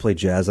tried to play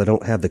jazz. I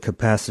don't have the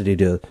capacity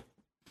to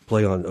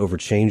play on over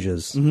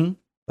changes. Mm-hmm.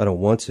 I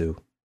don't want to.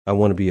 I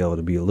want to be able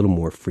to be a little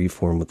more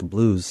freeform with the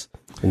blues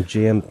and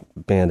jam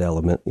band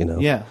element, you know.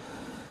 Yeah.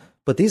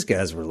 But these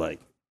guys were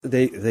like,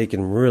 they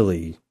can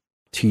really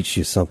teach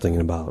you something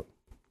about.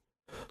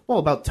 Well,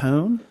 about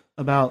tone,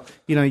 about,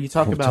 you know, you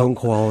talk about tone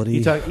quality.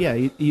 You talk, yeah,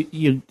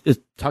 you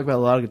talk about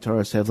a lot of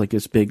guitarists have like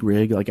this big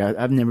rig. Like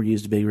I've never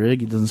used a big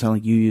rig. It doesn't sound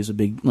like you use a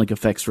big like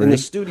effects rig. In the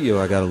studio,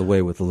 I got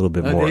away with a little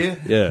bit more. Do you?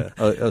 Yeah,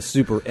 a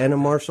super and a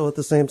Marshall at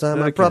the same time.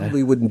 Okay. I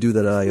probably wouldn't do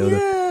that iota.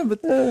 Yeah,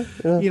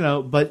 but you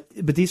know, but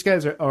these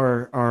guys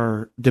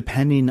are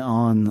depending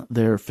on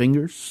their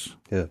fingers.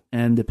 Yeah.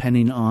 And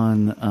depending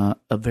on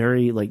a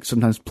very like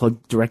sometimes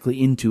plugged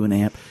directly into an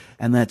amp,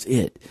 and that's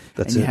it.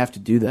 That's and it. You have to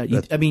do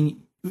that. I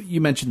mean, you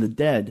mentioned the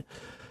Dead.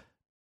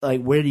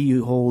 Like, where do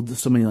you hold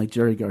somebody like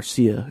Jerry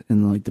Garcia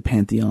in like the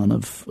pantheon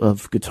of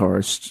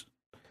guitarists?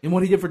 And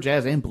what he did for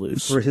jazz and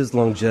blues, for his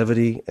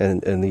longevity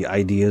and the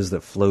ideas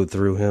that flowed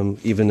through him,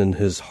 even in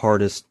his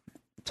hardest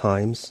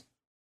times.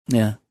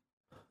 Yeah,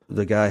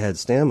 the guy had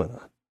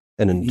stamina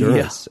and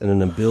endurance and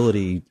an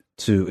ability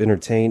to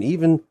entertain,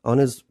 even on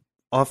his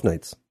off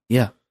nights.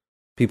 Yeah,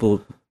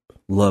 people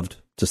loved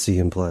to see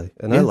him play,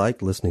 and I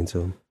liked listening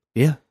to him.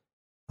 Yeah,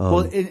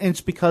 well, and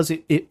it's because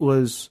it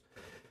was.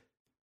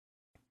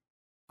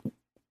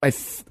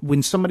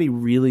 When somebody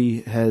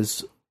really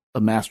has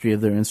a mastery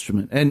of their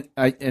instrument, and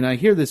I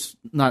hear this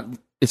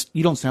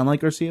you don't sound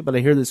like Garcia, but I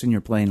hear this in your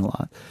playing a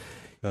lot.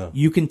 Oh.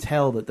 You can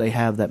tell that they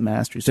have that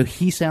mastery. So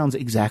he sounds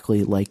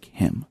exactly like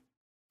him.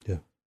 Yeah,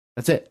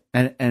 that's it.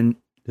 And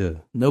yeah,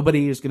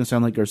 nobody is going to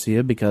sound like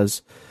Garcia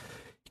because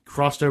he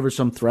crossed over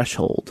some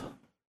threshold.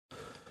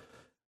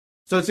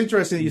 So it's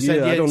interesting that you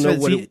said. I don't know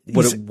what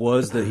it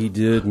was that he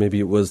did. Maybe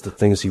it was the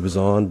things he was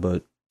on,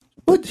 but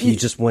he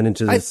just went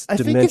into this I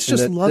dimension. think it's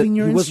just loving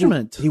your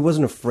instrument. He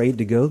wasn't afraid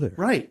to go there.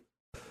 Right.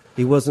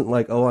 He wasn't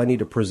like, oh, I need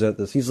to present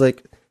this. He's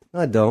like,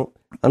 I don't.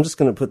 I'm just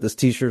going to put this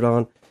T-shirt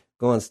on,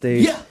 go on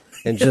stage,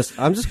 and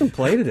I'm just going to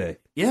play today.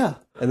 Yeah.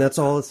 And that's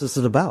all this is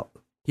about.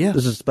 Yeah.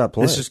 This is about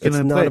playing. It's just going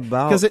to not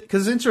about... Because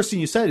it's interesting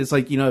you said, it's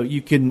like, you know,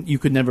 you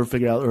could never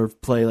figure out or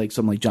play like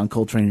something like John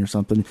Coltrane or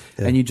something,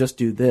 and you just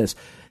do this.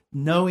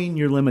 Knowing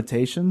your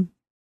limitation,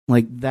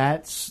 like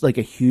that's like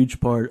a huge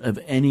part of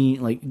any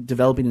like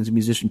developing as a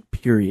musician,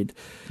 period.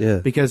 Yeah.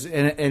 Because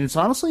and it's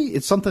honestly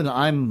it's something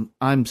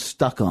I'm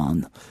stuck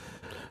on.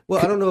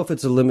 Well, I don't know if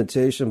it's a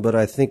limitation, but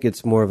I think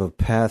it's more of a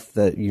path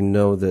that you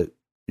know that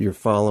you're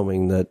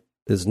following that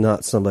is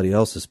not somebody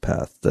else's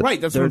path.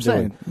 Right, that's what I'm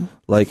saying.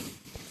 Like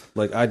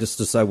I just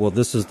decide, well,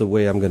 this is the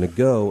way I'm going to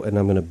go, and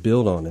I'm going to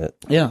build on it.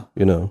 Yeah.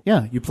 You know.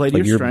 Yeah, you play to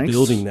like your you're strengths.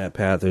 Building that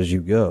path as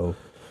you go.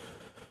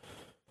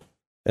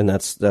 And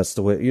that's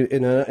the way.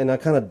 And I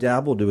kind of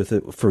dabbled with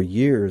it for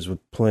years with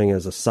playing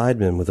as a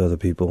sideman with other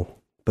people.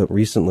 But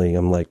recently,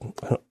 I'm like,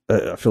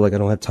 I feel like I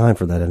don't have time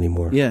for that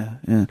anymore. Yeah,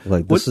 yeah.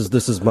 Like this is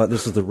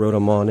the road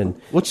I'm on, and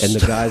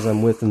the guys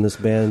I'm with in this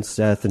band,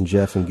 Seth and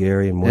Jeff and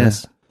Gary and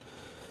Wes. Yeah.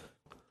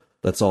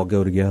 Let's all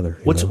go together.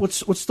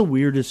 What's the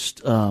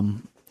weirdest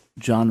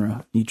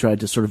genre you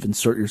tried to sort of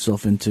insert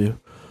yourself into?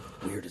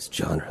 Weirdest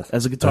genre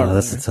as a guitar player?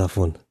 That's a tough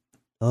one.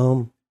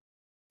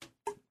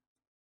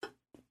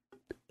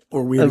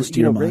 Or weirdest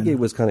reggae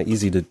was kind of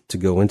easy to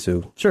go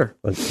into. Sure.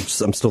 I'm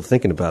still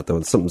thinking about though.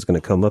 Something's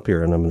going to come up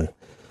here, and I'm going to,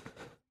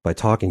 by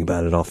talking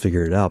about it, I'll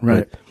figure it out.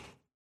 Right.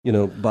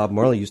 But, Bob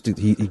Marley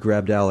he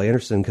grabbed Al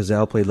Anderson because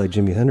Al played like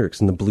Jimi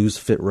Hendrix, and the blues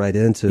fit right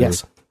into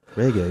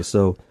reggae.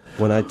 So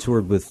when I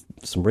toured with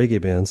some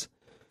reggae bands,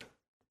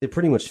 it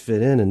pretty much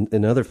fit in, and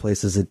in other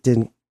places it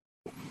didn't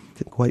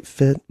quite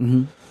fit.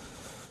 Mm-hmm.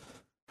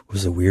 It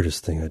was the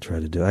weirdest thing I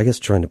tried to do. I guess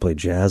trying to play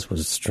jazz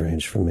was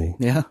strange for me.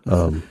 Yeah.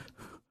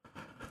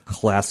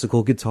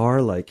 Classical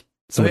guitar, like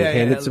somebody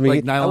handed it to me.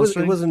 like nylon It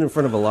string? wasn't in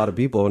front of a lot of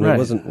people, and Right. it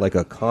wasn't like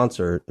a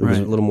concert. It was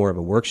a Right. little more of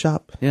a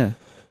workshop. Yeah.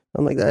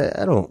 I'm like,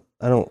 I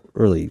don't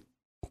really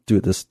do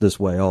it this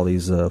way. All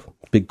these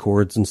big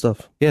chords and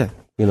stuff. Yeah.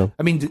 You know,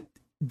 I mean,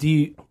 do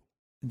you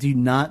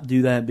not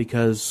do that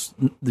because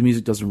the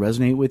music doesn't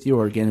resonate with you,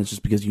 or again, it's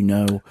just because you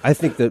know I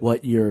think that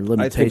what your I think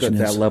limitation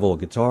at is? that level of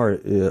guitar,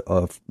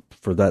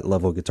 for that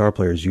level of guitar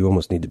players, you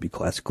almost need to be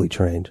classically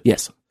trained.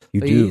 Yes. You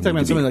You're do. talking about need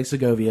to something be- like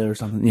Segovia or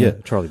something. yeah, Yeah.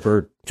 Charlie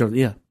Bird.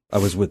 Yeah. I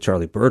was with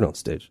Charlie Bird on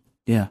stage,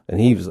 Yeah. and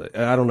he was like,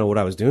 I don't know what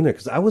I was doing there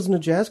because I wasn't a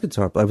jazz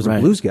guitar player. I was Right.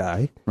 a blues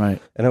guy,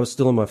 Right. and I was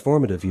still in my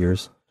formative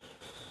years.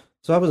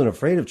 So I wasn't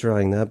afraid of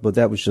trying that, but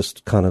that was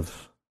just kind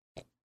of,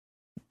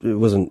 it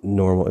wasn't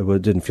normal.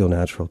 It didn't feel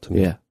natural to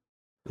me. Yeah.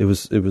 It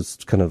was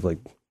kind of like,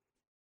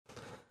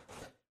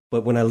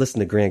 but when I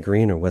listened to Grant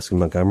Green or Wesley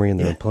Montgomery and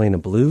they were playing the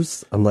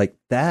blues, I'm like,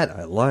 that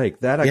I like.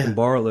 That I can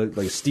borrow.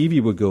 Like Stevie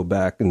would go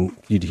back and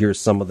you'd hear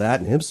some of that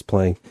and him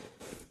playing.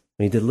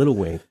 And he did Little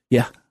Wing,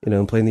 Yeah.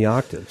 and playing the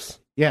octaves.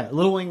 Yeah,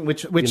 Little Wing,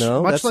 which You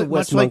know, much that's like the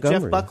Wes Jeff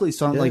Montgomery. Buckley's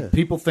song, Yeah. like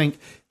people think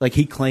like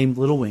he claimed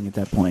Little Wing at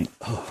that point.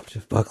 Oh,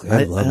 Jeff Buckley.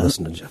 I love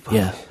listening to Jeff Buckley.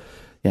 Yeah,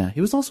 yeah,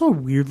 he was also a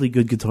weirdly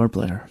good guitar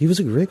player. He was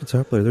a great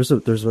guitar player. There's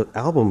an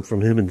album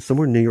from him in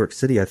somewhere in New York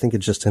City. I think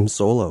it's just him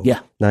solo. Yeah.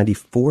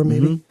 94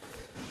 maybe. Mhm.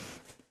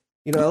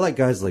 You know, I like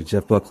guys like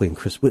Jeff Buckley and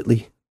Chris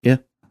Whitley. Yeah,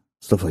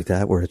 Stuff like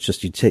that, where it's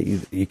just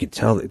you could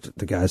tell that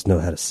the guys know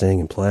how to sing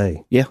and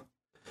play, yeah,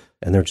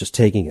 and they're just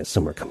taking it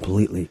somewhere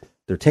completely.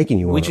 They're taking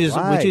you on which a is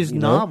ride, you know?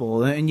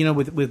 novel. And you know,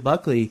 with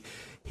Buckley,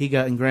 he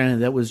got, and granted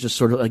that was just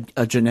sort of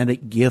a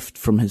genetic gift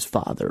from his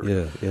father.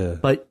 Yeah, yeah.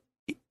 But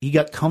he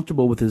got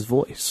comfortable with his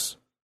voice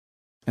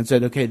and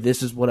said, "Okay,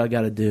 this is what I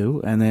got to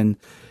do," and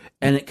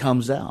it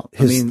comes out.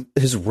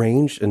 His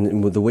range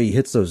and with the way he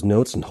hits those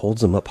notes and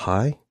holds them up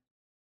high.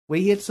 way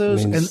he hits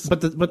those, I mean,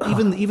 but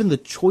even the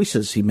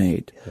choices he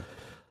made,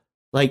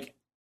 like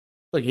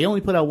he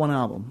only put out one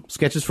album.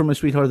 Sketches from My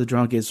Sweetheart the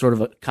Drunk is sort of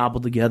a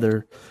cobbled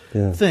together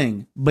Yeah.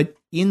 thing, but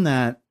in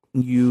that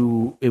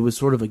it was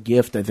sort of a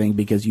gift, I think,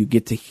 because you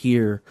get to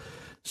hear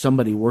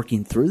somebody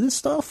working through this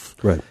stuff,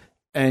 Right.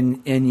 and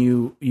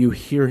you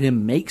hear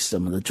him make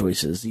some of the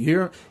choices.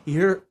 You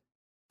hear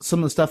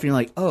some of the stuff, and you're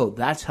like, oh,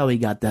 that's how he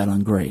got that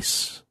on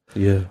Grace.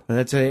 Yeah.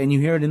 And you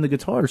hear it in the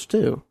guitars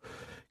too,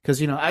 because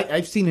you know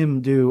I've seen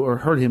him do or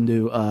heard him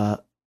do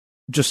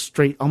just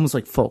straight, almost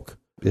like folk.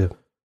 Yeah.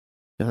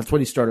 And that's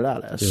what he started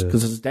out as, Yeah.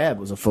 because his dad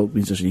was a folk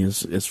musician,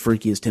 as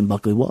freaky as Tim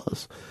Buckley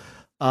was.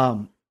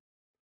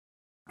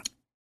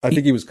 I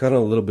think he was kind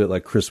of a little bit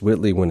like Chris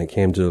Whitley when it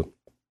came to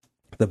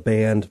the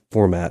band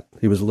format.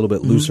 He was a little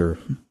bit looser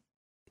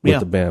with Yeah.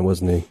 the band,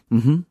 wasn't he?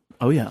 Mm-hmm.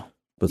 Oh yeah.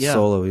 But Yeah.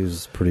 solo, he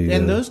was pretty.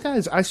 And those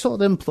guys, I saw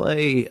them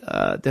play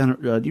down.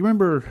 Do you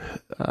remember?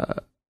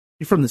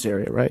 You're from this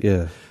area, right?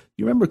 yeah,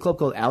 You remember a club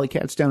called Alley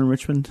Cats down in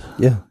Richmond?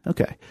 yeah,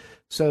 Okay.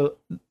 So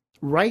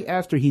right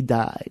after he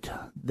died,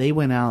 they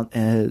went out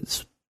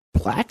as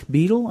Black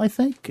Beetle, I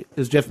think. It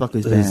was Jeff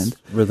Buckley's band. his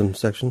rhythm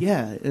section.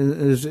 Yeah,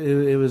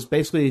 it was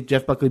basically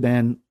Jeff Buckley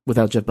band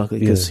without Jeff Buckley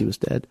because he was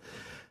dead.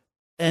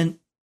 And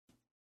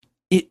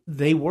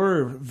they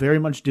were very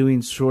much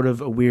doing sort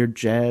of a weird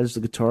jazz.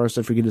 The guitarist,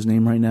 I forget his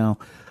name right now,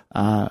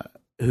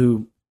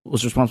 who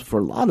was responsible for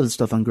a lot of the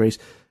stuff on Grace,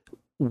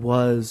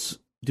 was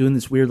doing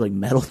this weird like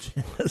metal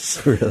jazz.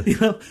 Really? You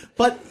know?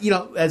 But you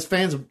know, as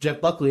fans of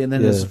Jeff Buckley, and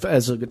then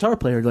as a guitar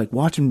player, like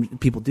watching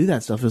people do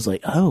that stuff is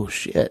like, oh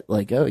shit,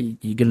 like, oh, you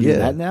gonna do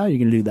that now? You're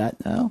gonna do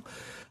that now?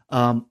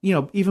 You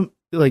know, even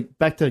like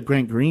back to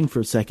Grant Green for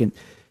a second.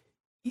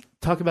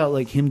 Talk about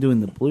like him doing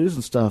the blues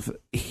and stuff.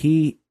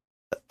 He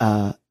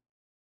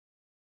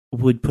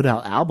would put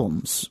out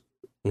albums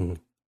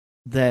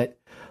that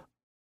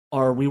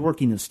are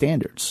reworking of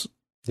standards,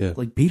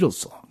 like Beatles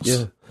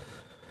songs,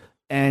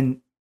 and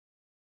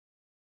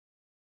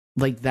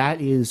like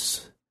that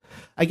is,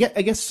 I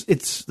guess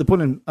it's the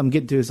point I'm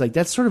getting to is like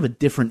that's sort of a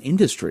different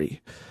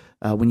industry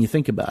when you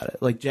think about it.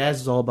 Like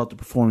jazz is all about the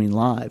performing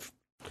live.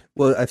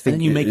 Well, I think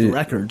and then you make the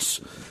records.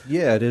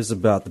 Yeah, it is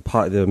about the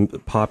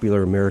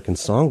popular American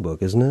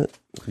songbook, isn't it?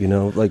 You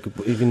know, like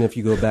even if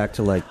you go back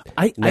to like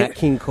Nat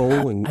King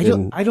Cole and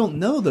I don't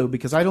know though,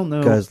 because I don't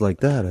know guys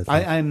like that.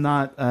 I'm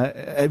not.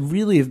 I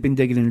really have been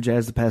digging into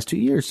jazz the past 2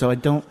 years, so I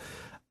don't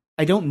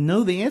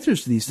know the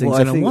answers to these things,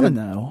 and I want to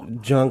know.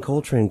 John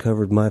Coltrane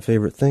covered My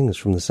Favorite Things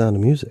from The Sound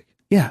of Music.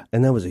 Yeah,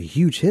 and that was a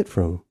huge hit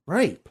from him.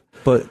 Right,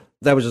 but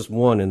that was just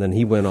one, and then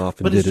he went off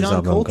and did his John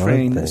avant-garde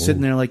Coltrane thing.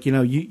 sitting there like, you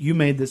know, you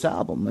made this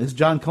album. Is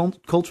John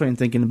Coltrane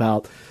thinking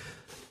about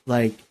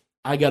like,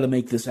 I got to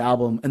make this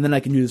album, and then I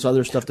can do this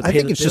other stuff to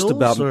pay the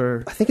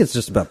bills? I think it's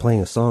just about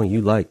playing a song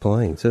you like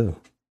playing too.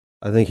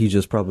 I think he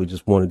just probably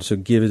just wanted to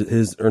give it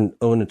his own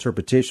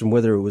interpretation,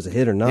 whether it was a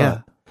hit or not.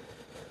 Yeah.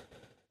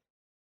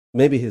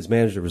 Maybe his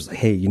manager was like,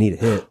 "Hey, you need a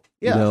hit."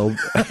 Yeah. You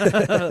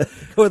know,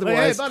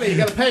 Otherwise, hey, buddy, you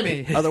got to pay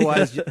me.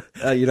 Otherwise,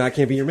 you know, I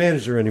can't be your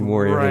manager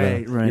anymore. Right,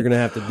 you know? right. You're gonna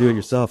have to do it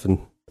yourself. And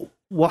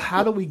well,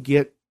 how do we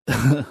get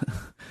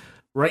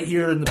right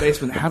here in the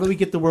basement? How do we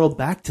get the world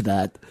back to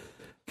that?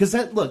 Because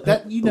that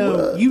I mean,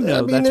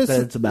 that's there's- what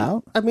it's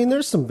about. I mean,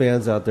 there's some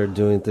bands out there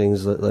doing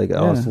things like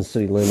Austin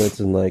City Limits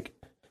and like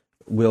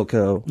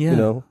Wilco, Yeah. you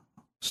know,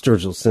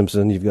 Sturgill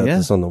Simpson. You've got Yeah.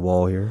 this on the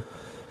wall here.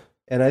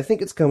 And I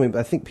think it's coming.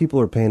 I think people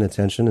are paying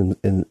attention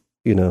in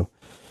you know,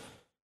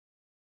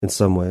 in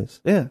some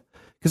ways. Yeah.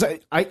 Because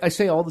I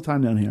say all the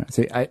time down here, I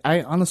say,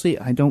 I honestly,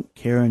 I don't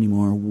care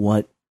anymore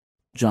what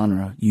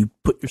genre you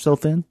put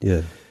yourself in.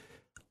 Yeah.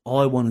 All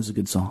I want is a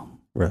good song.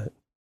 Right.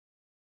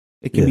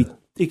 It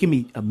can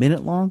be a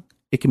minute long.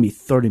 It can be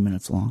 30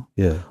 minutes long.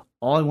 Yeah.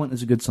 All I want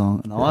is a good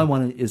song, and all I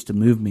want is to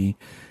move me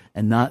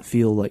and not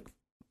feel like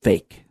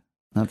fake,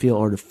 not feel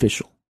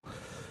artificial.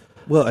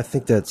 Well, I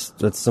think that's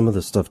some of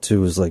the stuff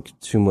too. Is like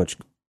too much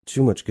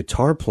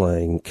guitar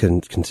playing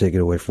can take it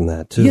away from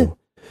that too. Yeah.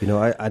 You know,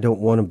 I don't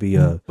want to be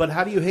a. But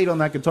how do you hate on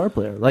that guitar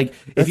player? Like,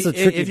 That's a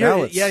tricky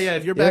balance.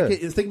 if you're back,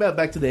 Yeah. think about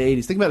back to the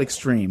 '80s. Think about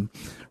Extreme,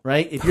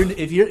 right? If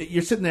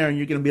you're sitting there and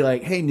you're going to be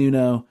like, "Hey,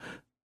 Nuno,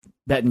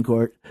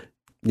 Betancourt,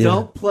 Yeah.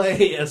 don't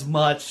play as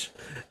much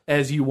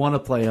as you want to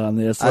play on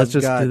this. Let's I've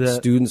just got do that."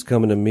 students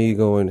coming to me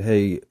going,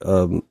 "Hey,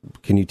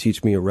 can you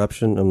teach me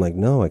Eruption?" I'm like,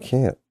 "No, I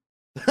can't."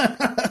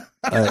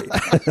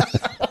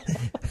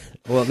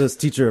 Well, this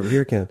teacher over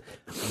here can,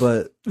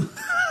 but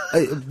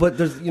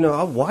there's, you know,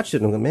 I'll watch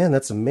it and go, "Man,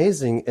 that's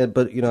amazing."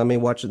 But you know, I may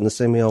watch it in the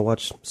same way I'll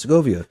watch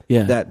Segovia.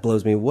 Yeah. That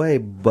blows me away,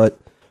 but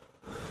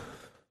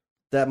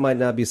that might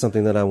not be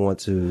something that I want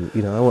to.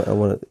 You know, I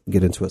want to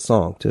get into a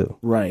song too.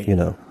 Right. You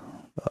know,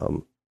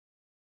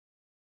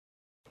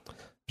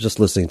 just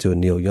listening to a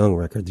Neil Young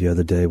record the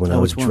other day when I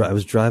was which one? I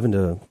was driving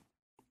to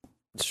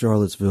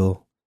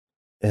Charlottesville,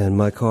 and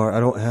my car, I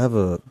don't have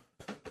a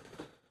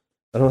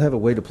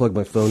way to plug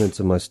my phone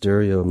into my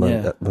stereo in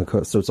my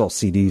car, so it's all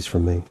CDs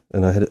from me.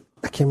 And I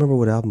can't remember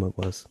what album it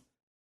was.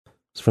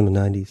 It's from the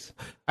 90s.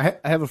 I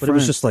have a But friend. it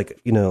was just like,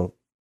 you know,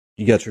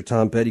 you got your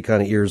Tom Petty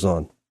kind of ears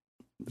on.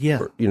 yeah,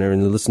 Or, you know,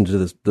 and you listen to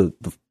the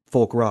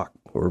folk rock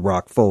or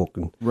rock folk,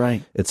 and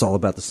right. it's all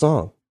about the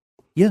song.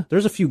 Yeah.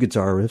 There's a few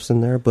guitar riffs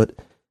in there, but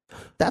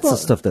that's the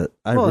stuff that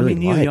I really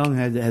Neil like. Young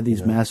had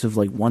these massive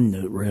like one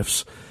note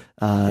riffs.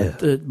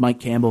 Mike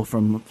Campbell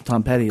from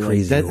Tom Petty,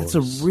 Crazy like that's a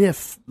Horse.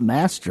 riff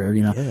master.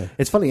 You know, Yeah.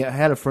 it's funny. I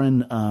had a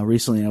friend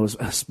recently. I was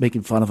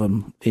making fun of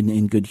him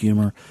in good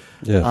humor.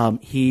 Yeah.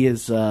 He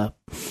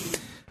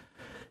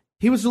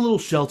was a little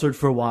sheltered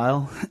for a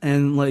while,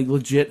 and like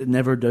legit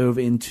never dove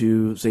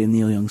into say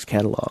Neil Young's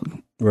catalog.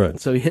 Right.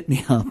 So he hit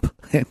me up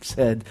and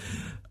said,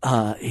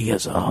 he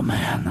goes, "Oh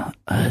man,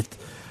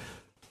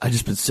 I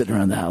just been sitting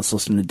around the house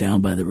listening to Down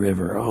by the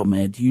River. Oh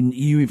man, do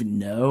you even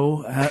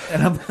know?"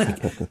 And I'm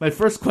like, my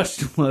first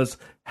question was,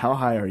 "How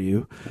high are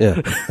you?"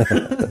 Yeah.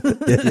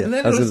 And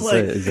then I was it was going to like,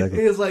 say,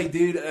 exactly. it was like,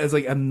 dude, I was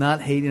like, I'm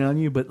not hating on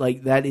you, but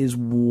like that is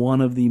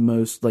one of the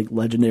most like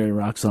legendary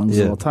rock songs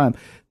of all time.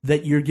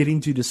 That you're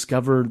getting to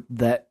discover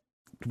that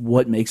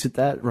what makes it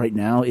that right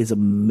now is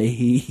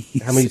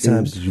amazing. How many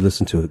times did you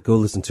listen to it? Go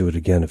listen to it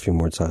again a few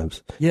more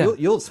times. Yeah.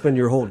 You'll spend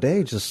your whole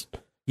day just,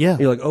 Yeah,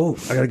 you're like, oh,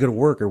 I got to go to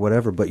work or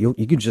whatever, but you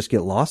could just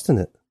get lost in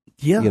it,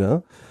 yeah, you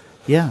know?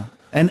 yeah.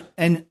 And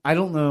I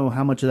don't know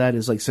how much of that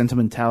is like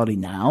sentimentality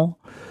now.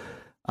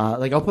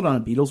 Like I'll put on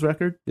a Beatles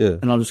record, Yeah.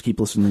 and I'll just keep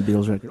listening to the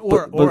Beatles record,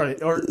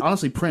 or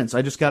honestly Prince.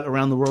 I just got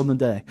Around the World in a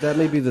Day. That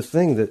may be the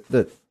thing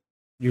that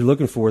you're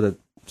looking for, that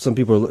some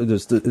people are,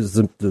 is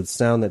the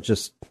sound that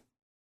just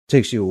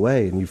takes you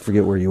away and you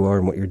forget where you are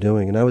and what you're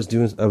doing. And I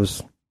think I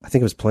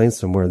was playing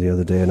somewhere the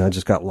other day and I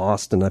just got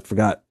lost and I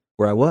forgot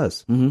where I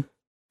was. Mm-hmm.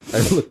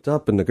 I looked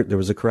up and there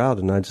was a crowd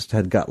and I just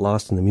got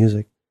lost in the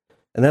music.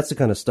 And that's the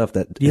kind of stuff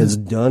that has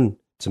done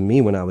to me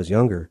when I was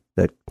younger.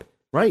 That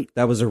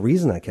was a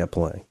reason I kept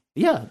playing.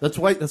 Yeah, that's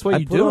why I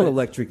you put do on it.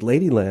 Electric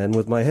Ladyland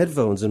with my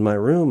headphones in my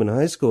room in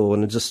high school,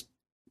 and it just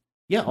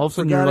Yeah, all of a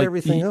sudden forgot you're like,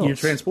 everything you're else.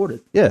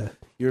 transported. yeah.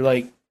 You're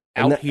like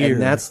out here.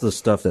 And that's the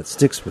stuff that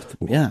sticks with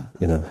me. Yeah.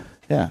 You know.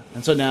 Yeah,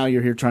 and so now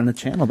you're here trying to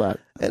channel that.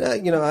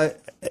 And you know,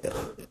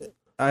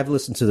 I've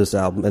listened to this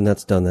album, and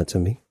that's done that to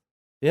me.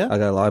 Yeah, I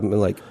got a lot.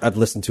 I've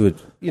listened to it.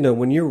 You know,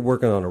 when you're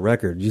working on a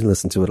record, you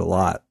listen to it a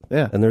lot.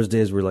 Yeah. And there's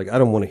days where I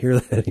don't want to hear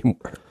that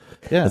anymore.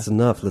 Yeah. That's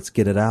enough. Let's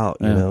get it out.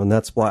 You know, and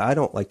that's why I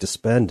don't like to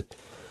spend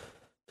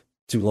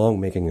too long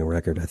making a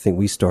record. I think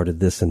we started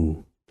this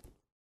in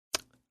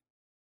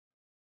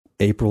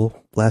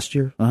April last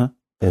year, and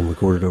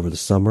recorded over the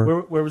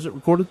summer. Where was it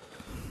recorded?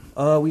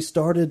 We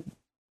started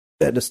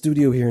at a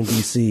studio here in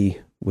DC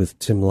with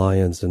Tim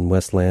Lyons and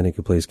Wes Lanning,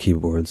 who plays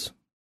keyboards.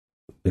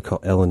 They call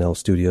L&L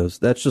Studios.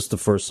 That's just the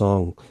first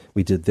song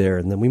we did there,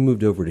 and then we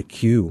moved over to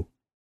Q.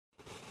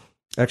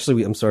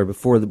 Actually,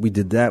 before we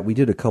did that, we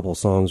did a couple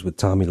songs with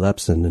Tommy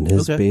Lepson in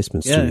his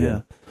basement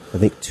studio. I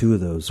think 2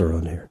 of those are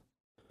on here.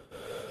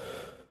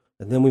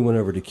 And then we went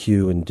over to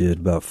Q and did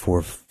about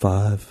 4,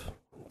 5,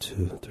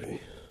 2,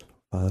 3,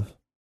 5.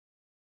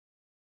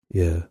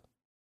 Yeah.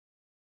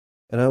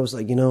 And I was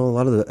like, a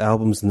lot of the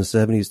albums in the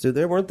 70s, dude,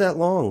 they weren't that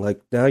long.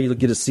 Like, now you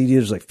get a CD,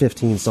 there's like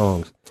 15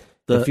 songs.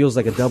 It feels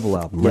like a double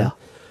album, right? Yeah.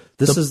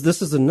 This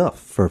is enough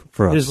for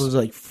us. This was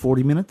like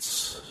 40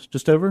 minutes,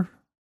 just over.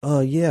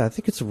 Yeah, I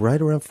think it's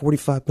right around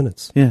 45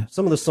 minutes. Yeah.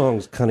 Some of the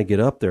songs kind of get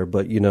up there,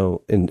 but in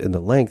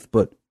the length.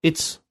 But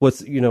It's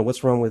what's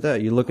wrong with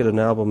that? You look at an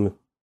album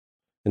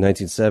in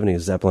 1970, a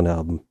Zeppelin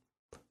album,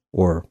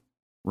 or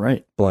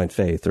right. Blind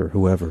Faith, or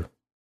whoever.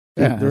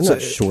 Yeah, they're it's not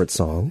a- short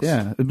songs.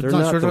 Yeah, but, They're not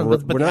not short the- term,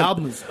 but we're the not-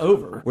 album is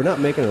over. We're not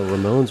making a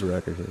Ramones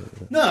record here.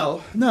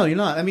 No, you're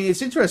not. I mean,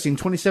 it's interesting.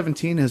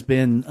 2017 has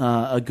been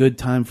a good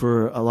time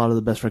for a lot of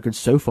the best records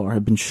so far.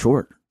 Have been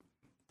short,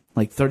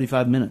 like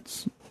 35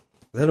 minutes.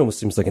 That almost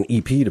seems like an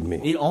EP to me.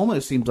 It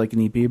almost seems like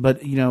an EP, but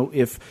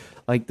if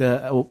like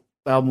the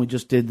album we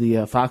just did,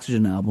 the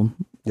Foxygen album,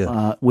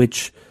 Yeah.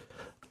 which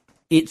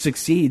it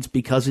succeeds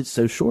because it's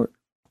so short.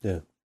 Yeah.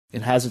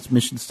 It has its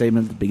mission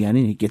statement at the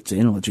beginning. It gets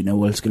in and lets you know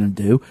what it's going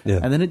to do. Yeah.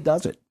 And then it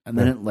does it. And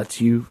then it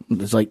lets you,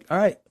 it's like, all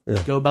right,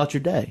 Yeah. go about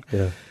your day.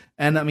 Yeah.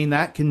 And I mean,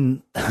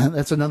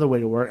 that's another way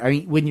to work. I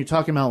mean, when you're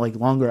talking about like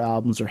longer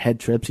albums or head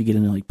trips, you get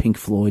into like Pink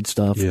Floyd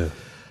stuff,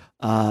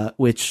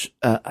 which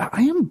I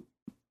am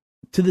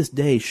to this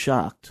day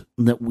shocked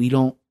that we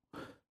don't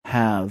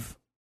have,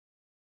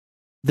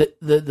 that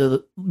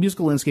the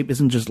musical landscape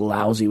isn't just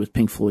lousy with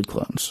Pink Floyd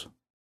clones.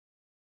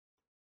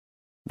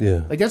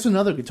 Yeah. Like that's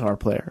another guitar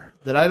player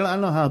that I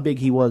don't know how big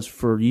he was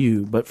for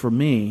you, but for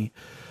me,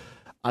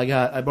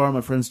 I borrowed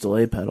my friend's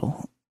delay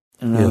pedal,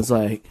 and I was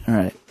like, all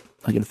right,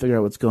 I got to figure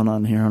out what's going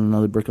on here on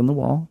Another Brick on the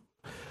Wall.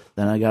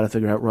 Then I got to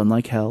figure out Run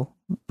Like Hell,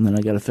 and then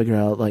I got to figure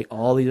out like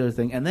all these other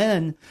things, and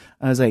then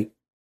I was like,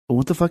 well,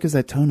 what the fuck is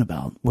that tone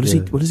about? What is he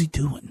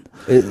doing?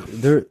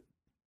 There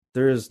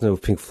is no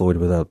Pink Floyd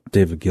without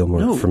David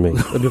Gilmour for me.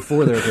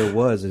 Before there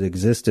was, it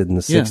existed in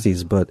the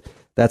 60s, but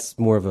that's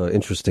more of an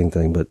interesting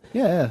thing. But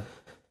yeah.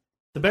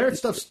 The Barrett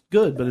stuff's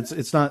good, but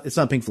it's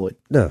not Pink Floyd.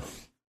 No,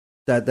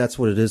 that's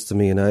what it is to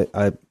me, and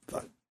I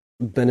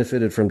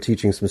benefited from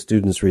teaching some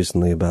students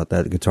recently about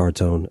that guitar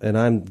tone, and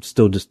I'm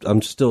still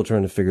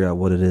trying to figure out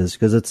what it is,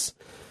 because it's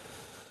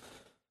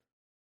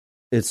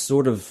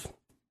sort of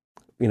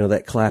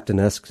that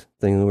Clapton-esque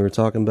thing that we were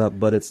talking about,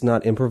 but it's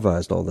not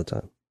improvised all the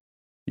time.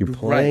 You're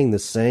playing the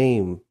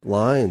same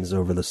lines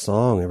over the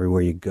song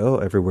everywhere you go,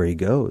 everywhere he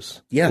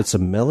goes. Yeah, it's a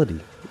melody,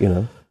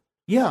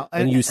 Yeah,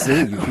 and you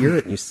sing, you hear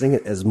it, and you sing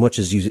it as much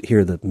as you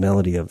hear the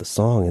melody of the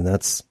song, and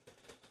that's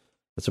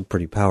a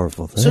pretty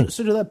powerful thing.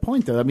 So to that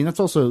point, though, I mean that's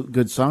also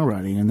good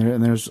songwriting, and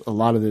there's a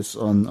lot of this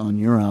on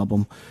your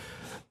album,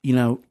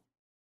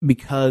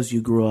 because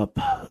you grew up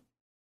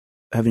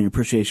having an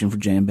appreciation for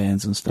jam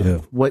bands and stuff.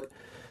 Yeah.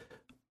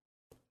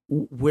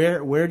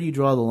 Where do you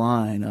draw the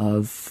line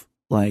of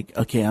like,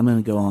 okay, I'm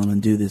going to go on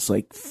and do this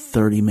like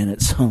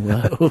 30-minute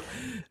solo?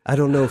 I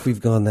don't know if we've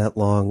gone that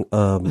long.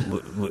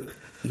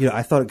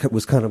 I thought it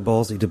was kind of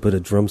ballsy to put a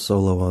drum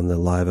solo on the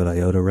Live at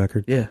Iota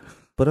record. Yeah.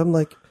 But I'm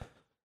like,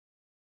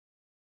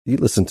 you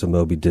listen to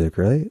Moby Dick,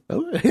 right?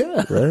 Oh,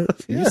 yeah. Right?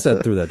 Yeah. You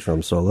sat through that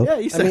drum solo. Yeah,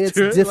 you sat it's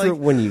through it, different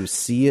when you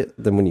see it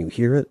than when you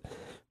hear it.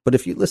 But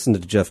if you listen to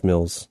Jeff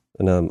Mills,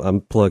 and I'm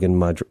plugging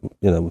my,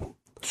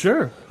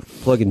 Sure.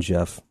 plugging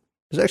Jeff.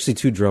 There's actually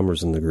two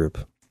drummers in the group.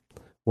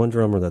 One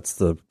drummer that's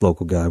the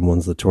local guy, and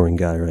one's the touring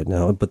guy right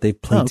now. But they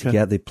played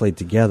together. They played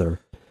together.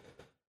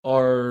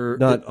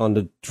 Not on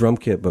the drum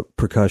kit, but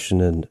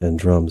percussion and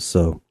drums.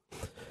 So,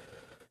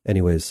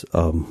 anyways,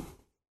 are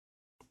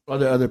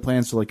there other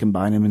plans to like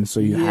combine them, and so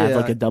you have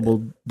like a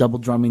double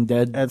drumming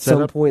dead at setup?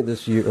 some point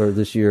this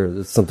year,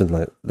 it's something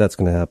like that's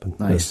going to happen.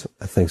 Nice.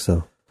 I think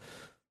so.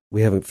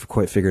 We haven't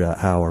quite figured out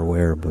how or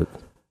where, but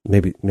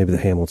maybe the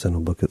Hamilton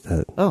will look at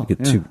that. Oh,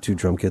 get two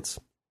drum kits.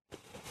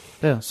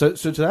 Yeah. So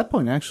to that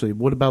point, actually,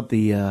 what about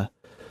the?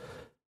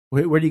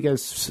 Where do you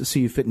guys see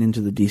you fitting into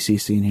the DC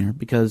scene here?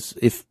 Because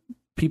if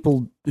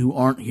people who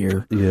aren't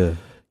here,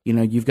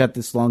 you've got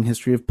this long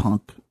history of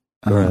punk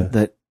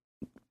that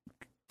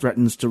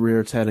threatens to rear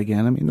its head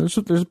again. I mean, there's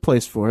a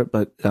place for it,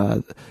 but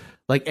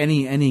like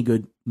any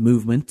good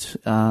movement,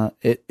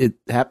 it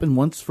happened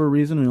once for a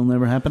reason, and it'll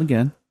never happen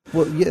again.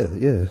 Well,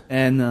 yeah.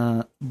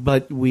 And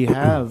but we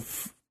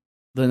have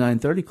the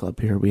 930 Club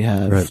here. We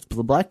have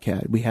the Black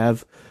Cat. We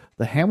have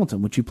the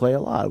Hamilton, which you play a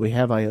lot. We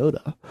have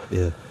Iota.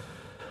 Yeah.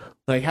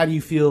 Like, how do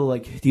you feel?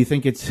 Like, do you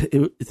think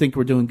think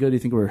we're doing good? Do you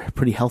think we're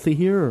pretty healthy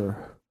here?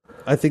 Or?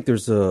 I think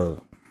there's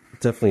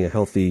definitely a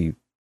healthy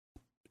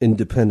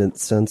independent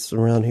sense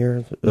around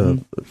here.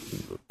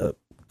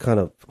 Kind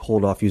of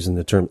hold off using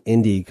the term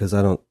indie because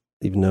I don't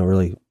even know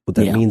really what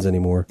that means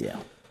anymore. Yeah.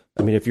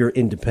 I mean, if you're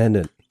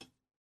independent,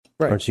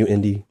 aren't you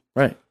indie?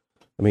 Right.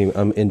 I mean,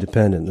 I'm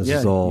independent. This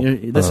is all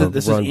this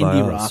is run by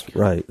indie us. rock,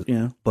 right?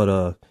 Yeah.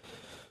 But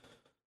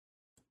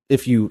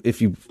if you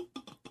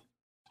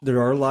there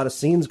are a lot of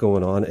scenes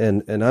going on,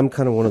 and I'm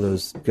kind of one of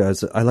those guys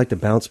that I like to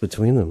bounce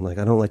between them. Like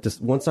I don't like to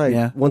once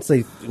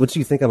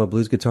you think I'm a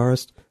blues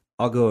guitarist,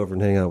 I'll go over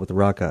and hang out with the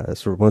rock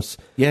guys. Or once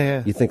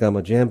you think I'm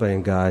a jam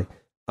band guy,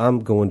 I'm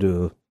going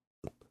to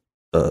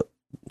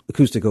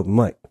acoustic open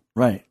mic.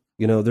 Right.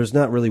 There's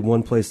not really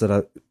one place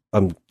that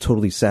I'm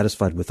totally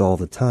satisfied with all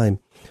the time.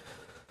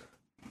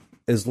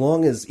 As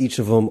long as each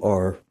of them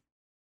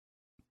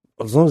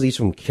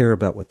care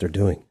about what they're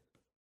doing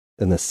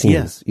and the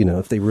scenes,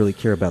 if they really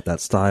care about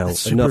that style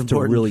enough to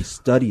really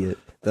study it,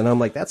 then I'm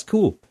like, that's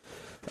cool.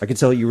 I can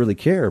tell you really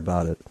care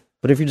about it.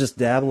 But if you're just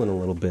dabbling a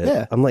little bit,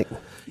 Yeah. I'm like,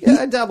 yeah,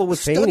 I dabble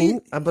with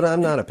painting, but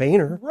I'm not a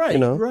painter. Right, you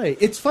know? right.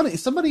 It's funny.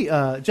 Somebody,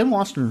 Jen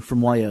Wasner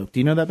from YO. Do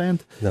you know that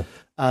band? No.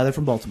 They're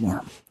from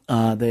Baltimore.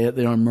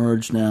 They are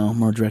Merge now,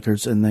 Merge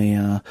Records, and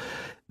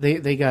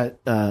they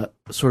got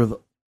sort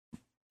of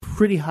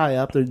pretty high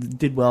up. They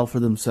did well for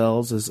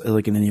themselves as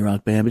like an indie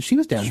rock band. But she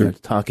was down here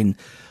talking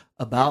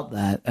about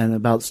that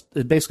and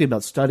basically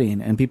about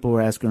studying. And people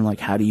were asking her like,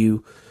 how do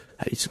you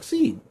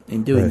succeed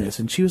in doing this?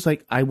 And she was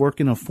like, I work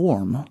in a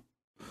form.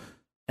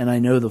 And I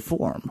know the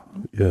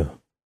form. Yeah.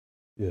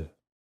 Yeah.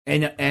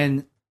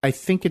 And I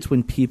think it's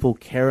when people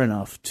care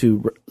enough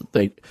to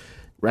like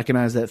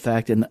recognize that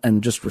fact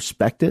and just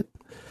respect it.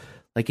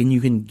 Like, and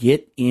you can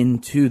get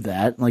into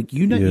that. Like,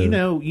 you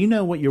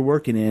know what you're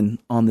working in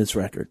on this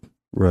record.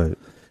 Right.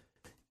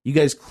 You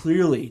guys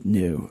clearly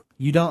knew.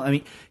 You don't, I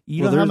mean,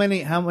 you know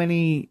how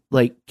many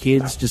like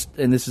kids just,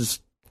 and this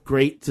is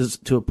great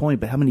to a point,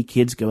 but how many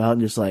kids go out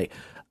and just like,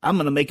 I'm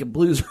going to make a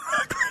blues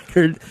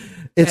record.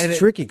 It's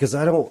tricky because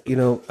I don't,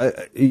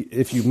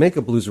 if you make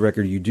a blues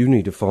record, you do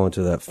need to fall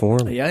into that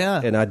form. Yeah.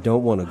 And I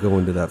don't want to go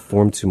into that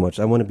form too much.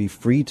 I want to be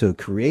free to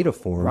create a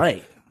form.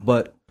 Right.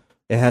 But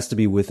it has to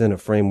be within a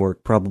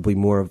framework, probably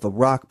more of the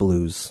rock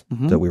blues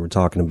that we were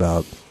talking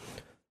about,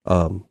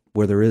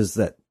 where there is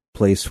that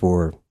place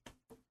for,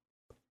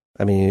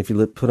 I mean, if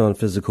you put on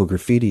Physical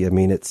Graffiti, I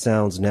mean, it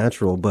sounds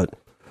natural, but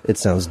it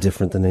sounds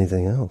different than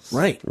anything else.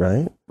 Right.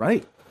 Right?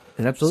 Right.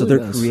 It absolutely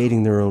So they're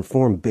creating their own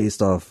form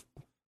based off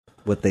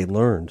what they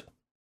learned.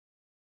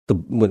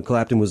 When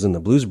Clapton was in the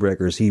Blues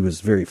Breakers, he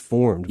was very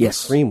formed.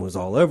 Yes. But Cream was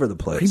all over the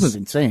place. Cream was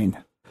insane.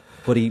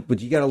 But you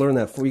got to learn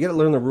that. You got to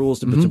learn the rules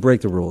to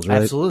break the rules,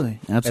 right? Absolutely.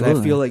 And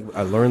I feel like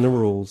I learned the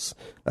rules.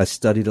 I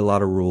studied a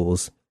lot of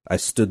rules. I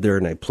stood there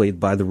and I played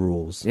by the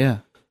rules. Yeah.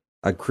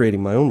 I'm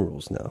creating my own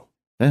rules now.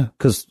 Yeah.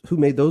 Because who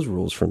made those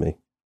rules for me?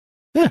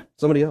 Yeah.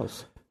 Somebody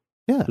else.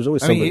 Yeah. There's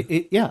always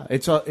somebody.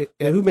 It's all.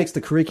 And who makes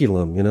the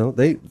curriculum?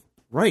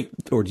 Right.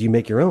 Or do you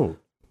make your own?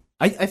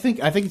 I think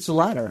it's the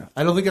latter.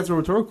 I don't think that's a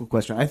rhetorical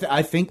question.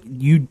 I think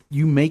you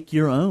make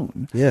your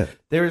own. Yeah.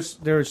 There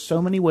are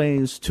so many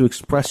ways to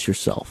express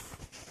yourself,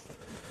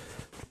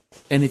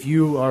 and if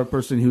you are a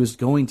person who is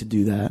going to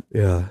do that,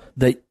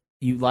 that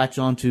you latch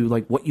onto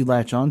like what you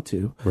latch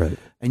onto, right,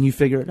 and you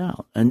figure it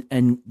out,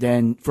 and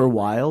then for a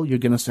while you're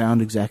going to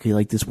sound exactly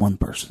like this one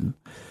person.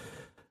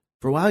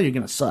 For a while you're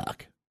going to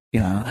suck.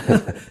 No,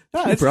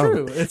 it's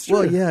true. It's true.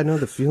 Well, yeah, I know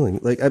the feeling.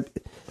 Like,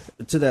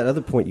 to that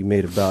other point you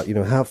made about,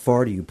 how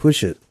far do you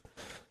push it?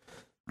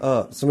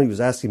 Somebody was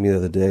asking me the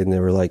other day, and they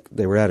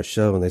were at a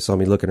show, and they saw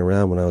me looking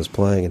around when I was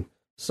playing, and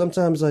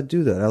sometimes I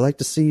do that. I like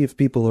to see if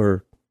people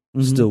are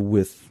still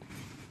with.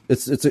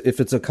 If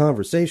it's a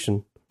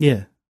conversation.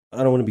 Yeah. I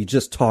don't want to be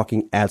just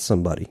talking at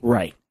somebody.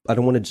 Right. I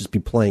don't want to just be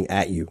playing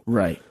at you.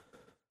 Right.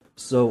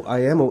 So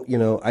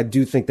I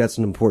do think that's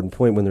an important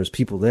point when there's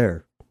people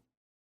there.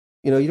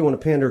 You don't want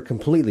to pander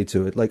completely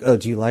to it. Like, oh,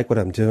 do you like what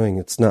I'm doing?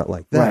 It's not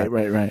like that.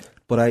 Right.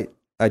 But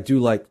I do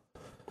like,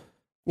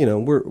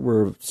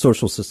 we're a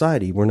social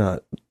society. We're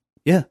not,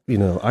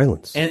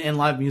 islands. And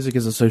live music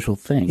is a social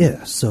thing.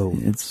 Yeah. So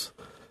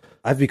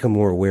I've become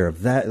more aware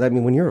of that. I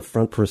mean, when you're a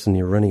front person,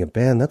 you're running a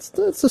band.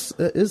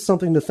 That is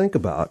something to think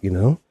about.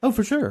 Oh,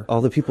 for sure. All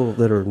the people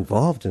that are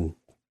involved in.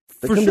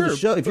 To the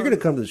show. If you're going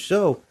to come to the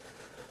show,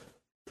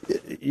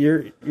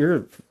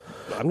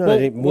 I'm not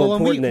any more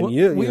important than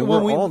you.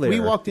 We're all there. We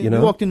walked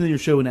into your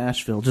show in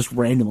Asheville just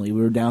randomly.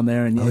 We were down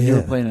there, and you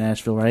were playing in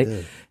Asheville, right?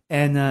 Yeah.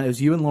 And it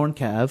was you and Lauren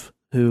Cav,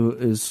 who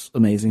is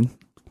amazing.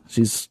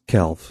 She's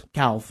Calve.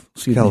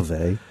 Excuse Calve.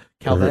 me.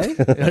 Calve. Is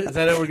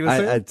that what we're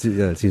gonna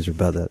say? I tease her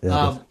about that.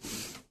 Yeah,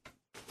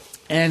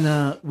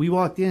 and we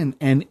walked in,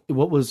 and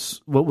what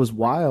was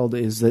wild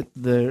is that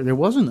there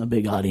wasn't a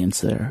big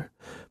audience there.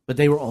 But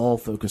they were all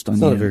focused on you.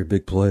 It's not a very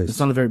big place. It's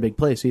not a very big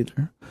place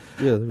either.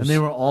 Yeah, and they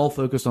were all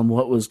focused on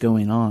what was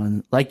going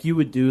on, like you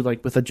would do,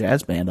 like with a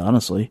jazz band.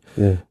 Honestly,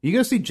 yeah. You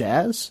go see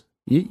jazz,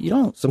 you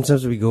don't.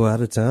 Sometimes we go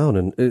out of town,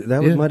 and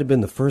that might have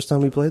been the first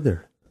time we played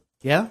there.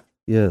 Yeah,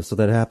 yeah. So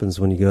that happens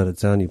when you go out of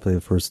town. You play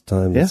the first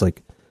time. Yeah. It's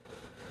like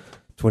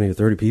 20 or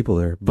 30 people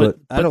there, but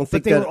I don't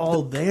think they were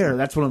all there.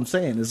 That's what I'm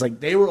saying. It's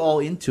like they were all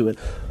into it.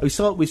 We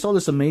saw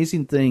this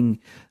amazing thing.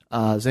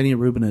 Xenia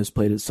Rubinez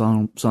played at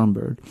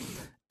Songbird.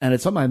 And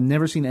it's something I've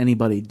never seen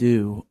anybody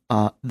do.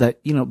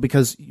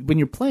 Because when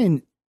you're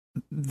playing,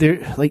 they're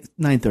like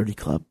 9:30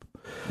 Club.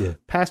 Yeah.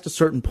 Past a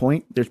certain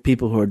point, there's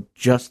people who are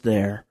just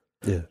there.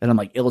 Yeah. And I'm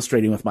like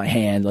illustrating with my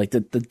hand, like the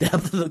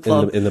depth of the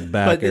club in the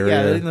back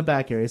area. Yeah, in the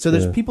back area. So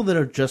there's people that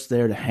are just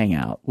there to hang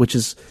out, which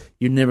is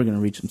you're never going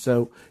to reach them.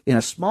 So in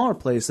a smaller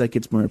place, that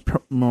gets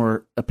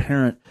more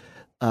apparent.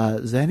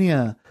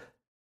 Xenia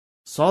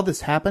saw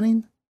this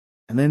happening,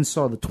 and then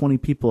saw the 20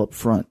 people up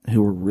front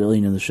who were really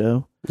into the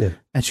show. Yeah.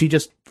 And she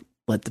just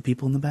let the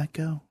people in the back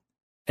go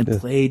and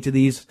played to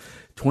these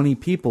 20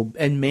 people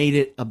and made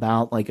it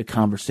about like a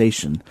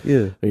conversation.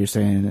 Yeah. What you're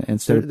saying.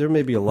 And so there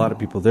may be a lot of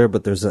people there,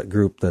 but there's that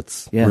group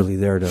that's really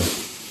there to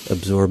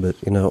absorb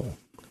it, And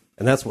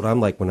that's what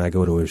I'm like when I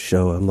go to a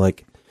show. I'm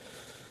like,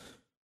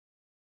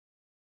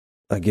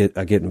 I get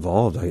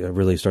involved. I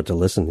really start to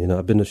listen. You know,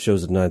 I've been to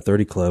shows at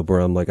 9:30 Club where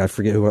I'm like, I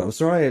forget who I'm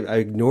sorry I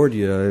ignored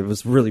you. I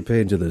was really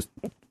paying to the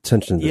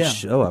attention to the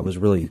show. I was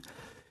really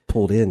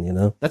pulled in, you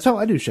know. That's how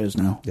I do shows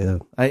now. Yeah.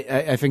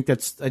 I think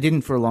I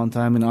didn't for a long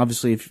time, and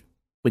obviously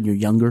when you're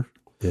younger,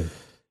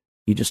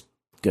 you just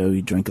go,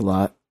 you drink a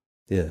lot.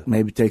 Yeah.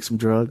 Maybe take some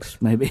drugs,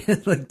 maybe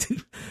like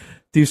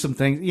do some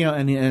things, you know,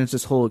 and it's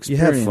this whole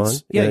experience. You have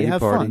fun. Yeah, you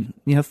have party. fun.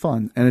 You have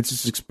fun. And it's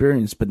this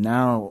experience. But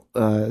now,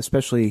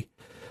 especially,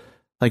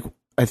 like,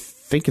 I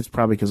think it's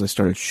probably because I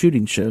started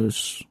shooting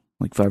shows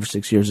like 5 or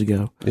 6 years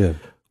ago. Yeah.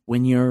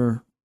 When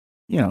you're,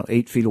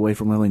 8 feet away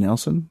from Willie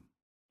Nelson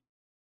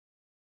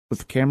with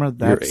the camera,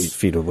 that's... You're 8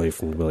 feet away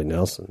from Willie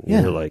Nelson.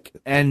 Yeah. You're like,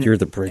 you're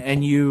the prick.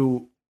 And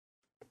you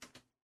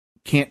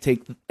can't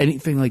take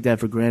anything like that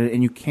for granted.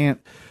 And you can't...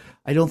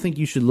 I don't think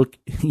you can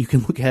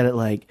look at it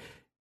like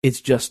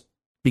it's just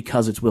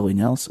because it's Willie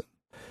Nelson.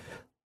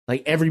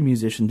 Like, every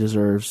musician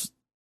deserves,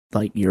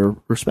 like, your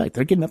respect.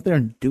 They're getting up there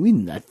and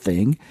doing that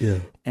thing. Yeah.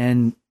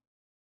 And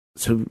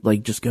so,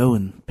 like, just go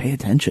and pay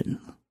attention.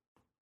 At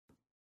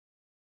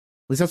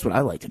least that's what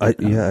I like to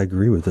do. I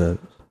agree with that.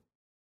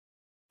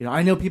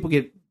 I know people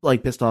get,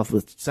 like, pissed off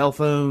with cell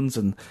phones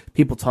and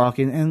people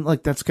talking, and,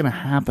 like, that's going to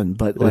happen.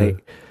 But,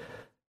 like,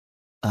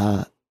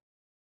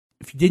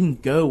 if you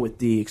didn't go with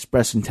the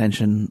express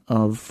intention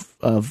of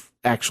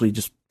actually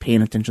just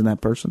paying attention to that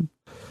person,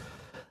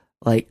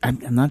 like,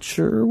 I'm not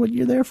sure what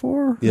you're there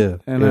for. Yeah.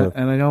 And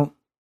I don't,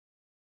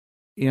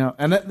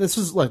 and this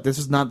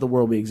is not the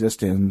world we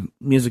exist in.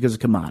 Music is a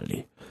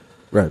commodity.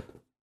 Right.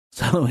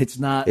 So it's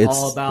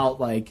all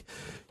about, like,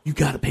 you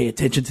got to pay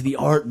attention to the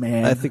art,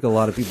 man. I think a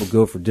lot of people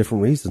go for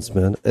different reasons,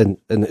 man. And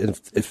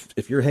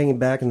if you're hanging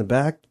back in the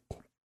back,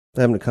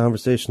 having a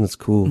conversation, that's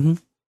cool. Mm-hmm.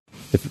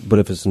 But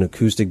if it's an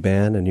acoustic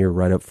band and you're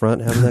right up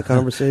front having that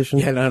conversation,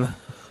 no.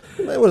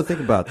 You might want to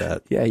think about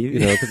that. Yeah,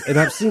 and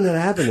I've seen that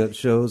happen at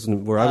shows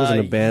and where I was in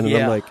a band, and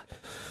I'm like,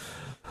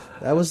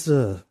 that was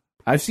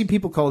I've seen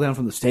people call down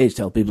from the stage,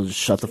 tell people to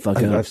just shut the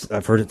fuck up.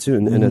 I've heard it too,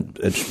 and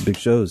at big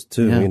shows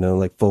too. Yeah.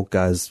 Like folk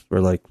guys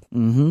are like,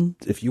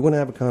 if you want to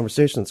have a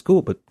conversation, it's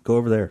cool, but go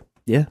over there,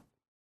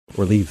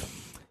 or leave.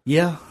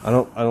 Yeah, I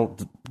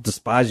don't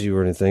despise you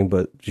or anything,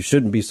 but you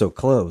shouldn't be so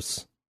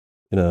close,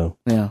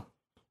 Yeah,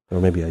 or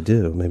maybe I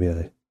do. Maybe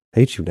I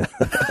hate you now.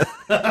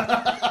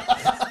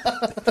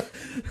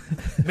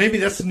 Maybe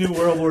that's the new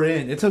world we're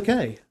in. It's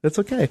okay. That's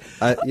okay.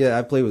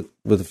 I play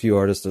with a few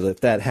artists that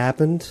if that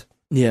happened,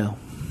 you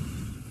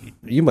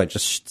might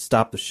just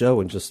stop the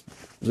show and just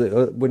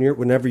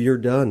whenever you're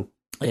done,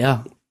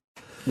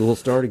 we'll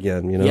start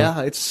again.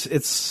 Yeah, it's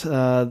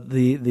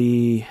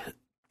the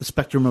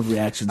spectrum of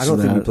reactions. I don't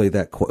think we played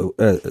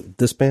that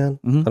this band.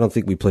 I don't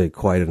think we played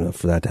quite enough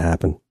for that to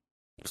happen.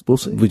 We'll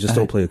see. We just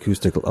don't play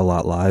acoustic a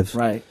lot live,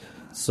 right?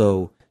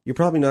 So you're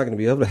probably not going to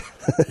be able to.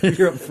 If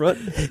you're up front,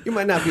 you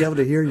might not be able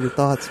to hear your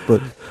thoughts,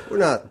 but we're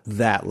not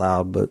that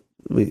loud. But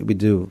we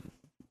do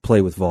play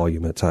with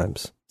volume at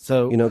times.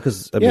 So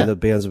because mean the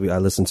bands I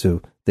listen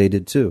to, they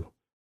did too.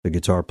 The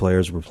guitar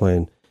players were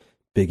playing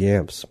big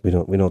amps. We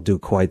don't do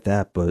quite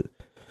that, but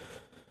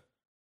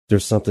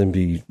there's something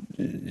you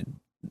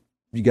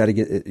got to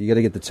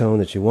get the tone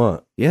that you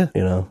want. Yeah,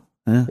 you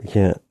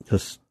can't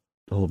just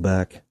hold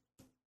back.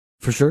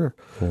 For sure.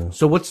 Yeah.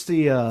 So what's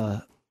this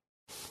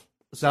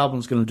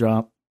album's going to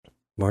drop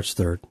March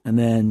 3rd, and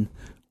then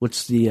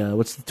what's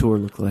the tour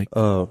look like?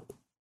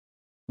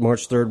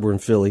 March 3rd we're in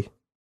Philly.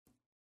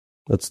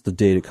 That's the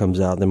date it comes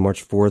out. And then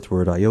March 4th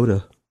we're at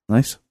Iota.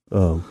 Nice.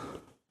 And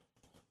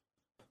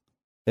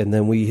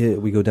then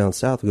we go down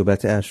south. We go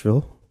back to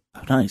Asheville.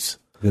 Oh, nice.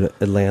 We go to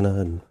Atlanta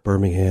and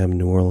Birmingham,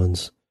 New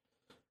Orleans,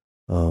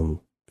 a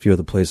few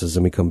other places.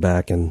 Then we come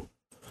back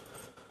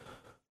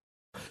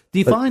Do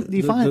you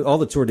find all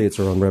the tour dates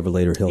are on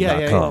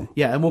revelatorhill.com?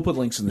 Yeah, and we'll put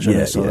links in the show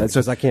notes.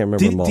 Because I can't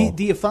remember them all.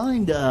 Do you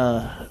find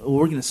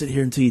we're going to sit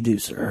here until you do,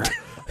 sir?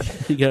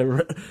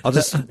 I'll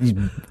just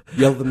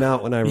yell them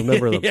out when I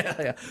remember them.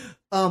 Yeah.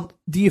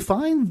 Do you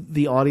find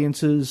the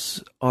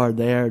audiences are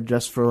there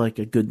just for like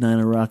a good night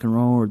of rock and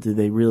roll, or do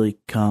they really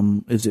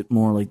come? Is it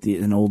more like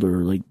an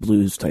older like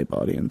blues type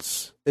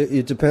audience?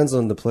 It depends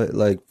on the play.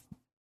 Like,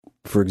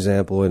 for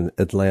example, in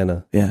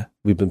Atlanta,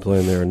 we've been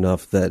playing there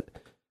enough that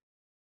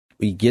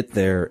we get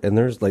there and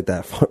there's like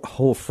that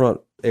whole front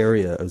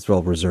area is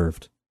well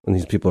reserved, and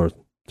these people are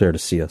there to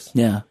see us.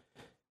 Yeah,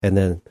 and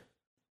then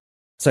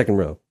second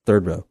row,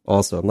 third row,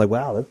 also. I'm like,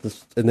 wow,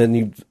 and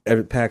then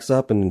it packs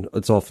up and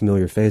it's all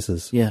familiar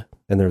faces. Yeah,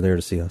 and they're there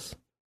to see us.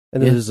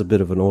 And it is a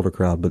bit of an older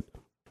crowd, but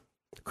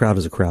the crowd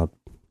is a crowd.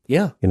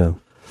 Yeah,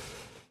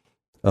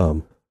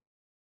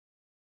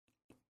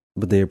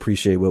 but they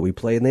appreciate what we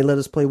play, and they let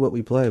us play what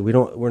we play.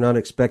 We're not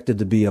expected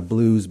to be a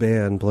blues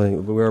band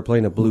playing. We are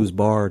playing a blues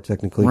bar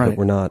technically, but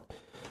we're not.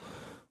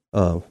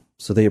 So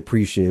they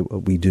appreciate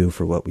what we do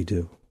for what we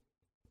do.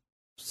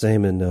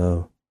 Same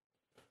in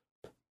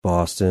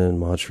Boston,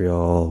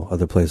 Montreal,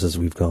 other places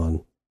we've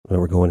gone.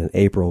 We're going in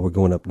April. We're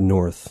going up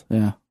north.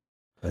 Yeah,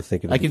 I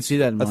think I can see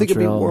that in Montreal. I think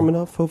it'll be warm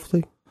enough,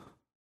 hopefully.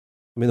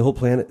 I mean, the whole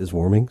planet is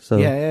warming, so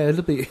Yeah,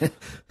 it'll be.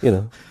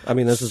 I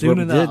mean, this is Soon what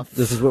enough. we did.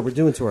 This is what we're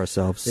doing to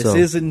ourselves. This So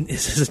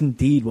is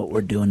indeed what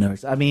we're doing there.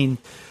 I mean,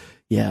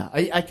 yeah,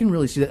 I can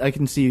really see that. I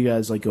can see you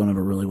guys like going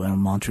over really well in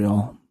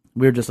Montreal.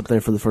 We were just up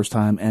there for the first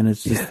time, and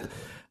it's just,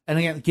 and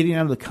again, getting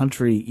out of the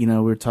country. We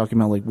were talking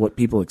about like what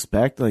people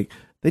expect. Like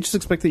they just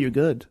expect that you're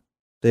good.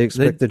 they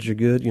expect that you're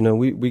good.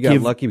 We got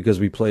lucky because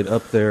we played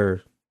up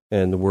there,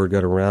 and the word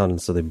got around,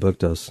 and so they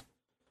booked us.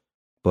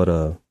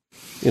 But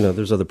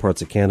there's other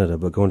parts of Canada,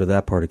 but going to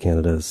that part of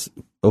Canada is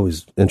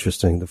always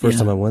interesting. The first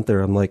time I went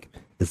there, I'm like,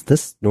 is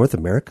this North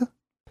America?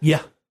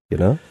 Yeah,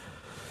 Because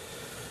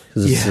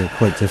it's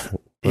quite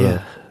different.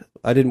 But,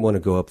 I didn't want to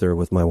go up there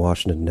with my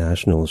Washington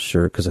Nationals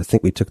shirt because I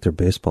think we took their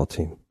baseball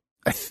team.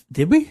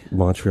 Did we?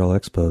 Montreal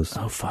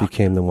Expos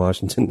became the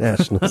Washington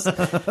Nationals.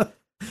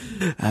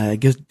 I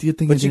guess. Do you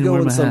think? But you go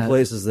in some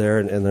places there,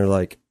 and they're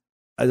like,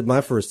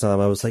 my first time,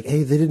 I was like,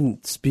 hey, they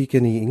didn't speak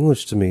any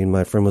English to me, and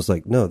my friend was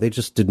like, no, they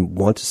just didn't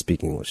want to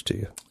speak English to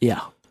you.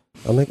 Yeah.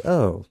 I'm like,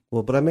 oh,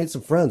 well, but I made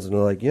some friends, and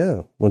they're like,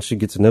 yeah. Once you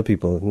get to know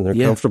people and they're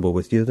comfortable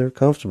with you, they're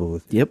comfortable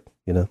with you.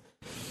 Yep.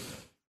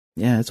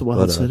 Yeah, it's a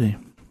wild city.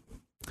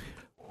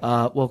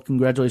 Well,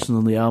 congratulations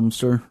on the album,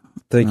 sir.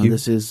 Thank you.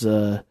 This is,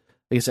 like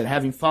I said,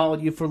 having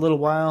followed you for a little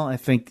while, I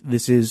think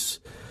this is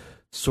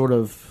sort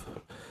of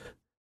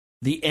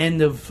the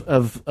end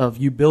of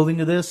you building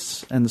to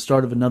this and the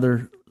start of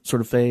another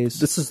sort of phase.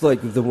 This is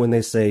like when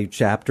they say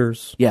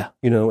chapters. Yeah.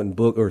 In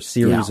book or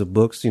series of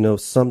books.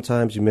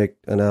 Sometimes you make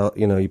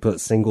you put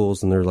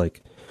singles and they're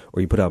like,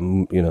 or you put out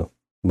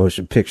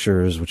motion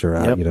pictures, which are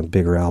out,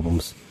 bigger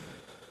albums.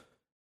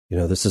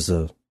 This is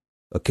a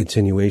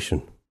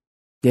continuation.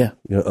 Yeah.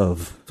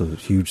 Of the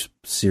huge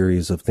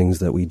series of things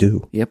that we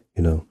do. Yep.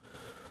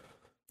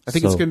 I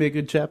think it's going to be a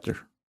good chapter.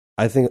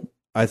 I think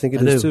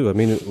it is too. I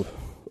mean,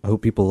 I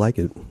hope people like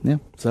it. Yeah.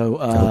 So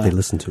I hope they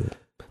listen to it.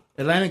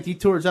 Atlantic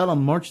Detour is out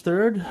on March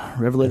 3rd.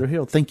 Revelator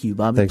Hill. Thank you,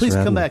 Bobby. Thanks Please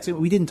for come having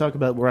back. We didn't talk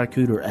about Rye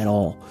Cooter at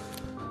all.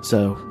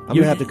 So I'm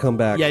going to have to come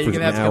back for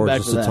an hour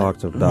just to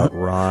talk about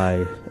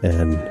Rye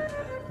and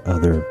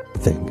other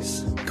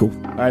things. Cool.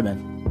 All right,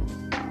 man.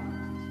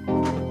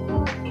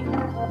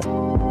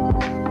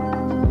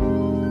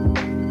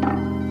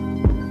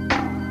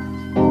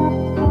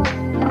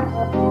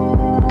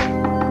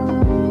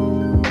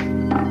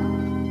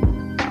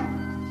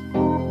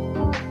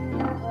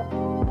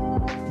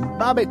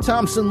 Bobby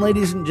Thompson,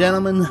 ladies and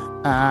gentlemen.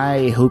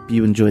 I hope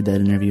you enjoyed that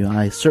interview.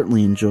 I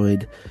certainly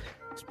enjoyed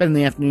spending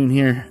the afternoon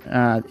here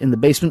in the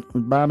basement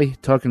with Bobby,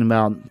 talking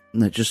about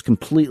just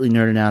completely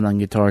nerding out on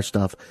guitar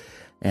stuff,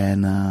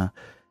 and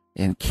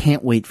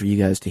can't wait for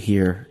you guys to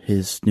hear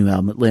his new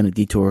album, Atlantic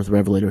Detour with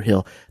Revelator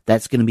Hill.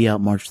 That's going to be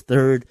out March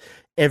 3rd.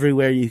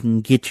 Everywhere you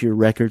can get your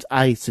records,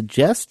 I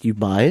suggest you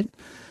buy it.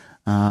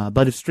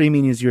 But if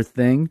streaming is your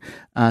thing,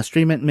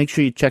 stream it and make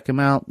sure you check him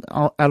out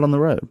on the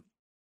road.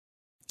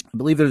 I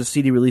believe there's a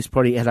CD release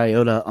party at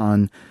Iota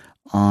on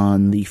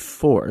the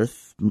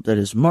 4th. That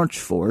is March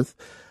 4th.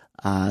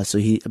 So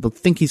I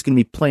think he's going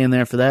to be playing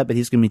there for that, but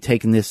he's going to be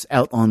taking this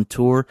out on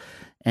tour.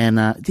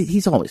 And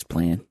he's always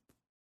playing.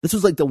 This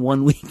was like the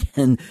one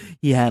weekend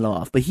he had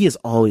off, but he is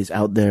always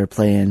out there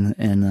playing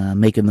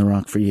and making the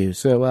rock for you.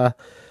 So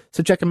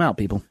check him out,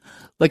 people.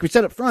 Like we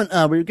said up front,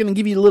 we're going to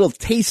give you a little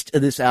taste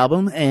of this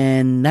album,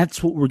 and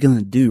that's what we're going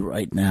to do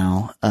right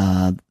now.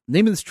 The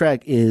name of this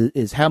track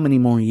is How Many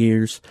More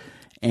Years.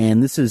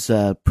 And this is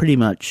pretty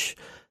much,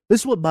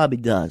 this is what Bobby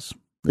does.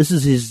 This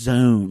is his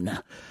zone.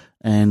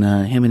 And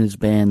him and his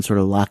band sort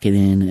of lock it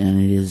in, and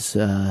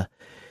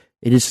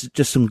it is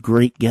just some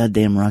great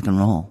goddamn rock and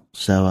roll.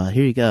 So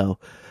here you go.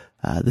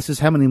 This is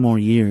How Many More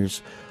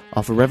Years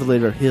off of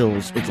Revelator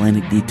Hill's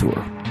Atlantic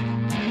Detour.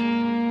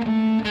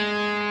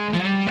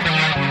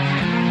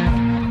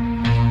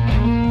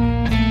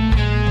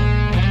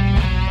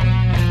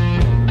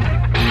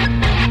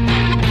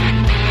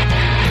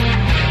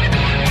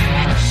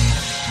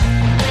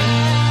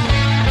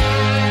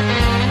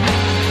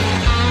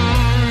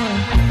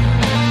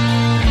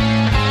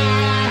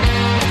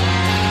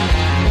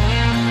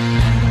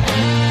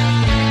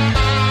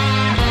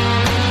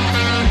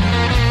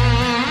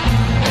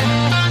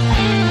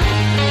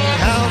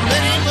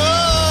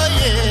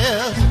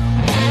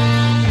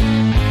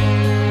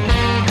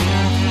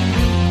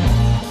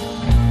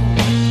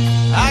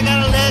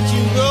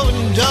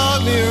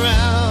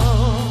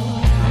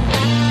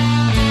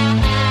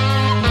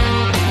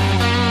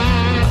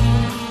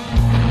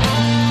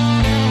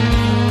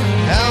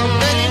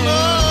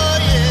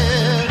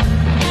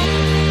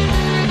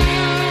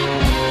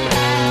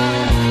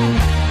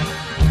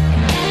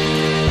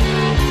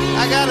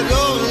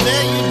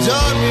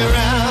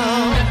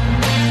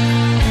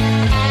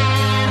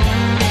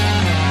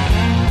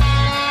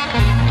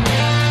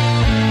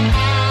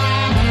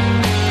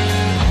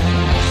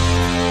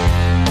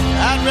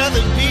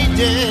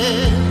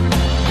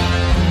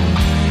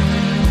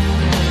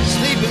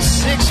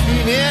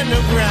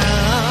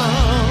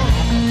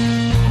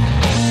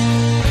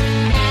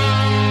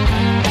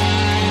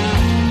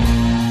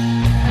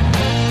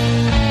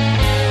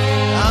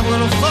 I'm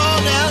gonna fall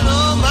down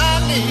on my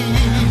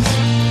knees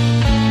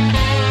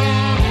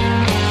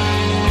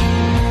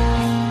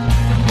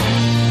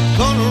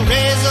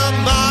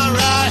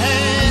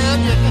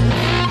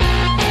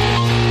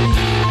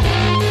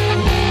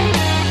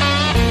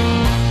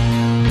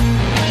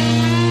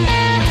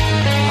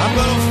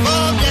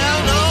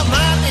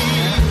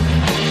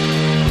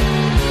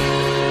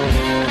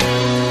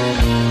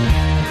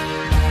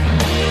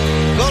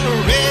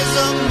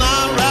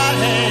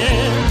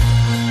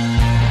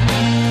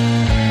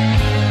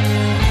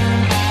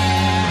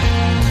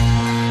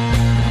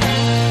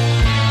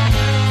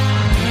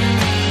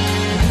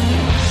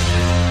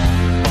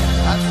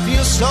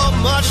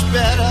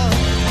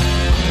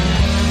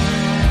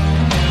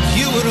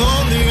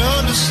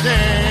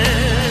stand.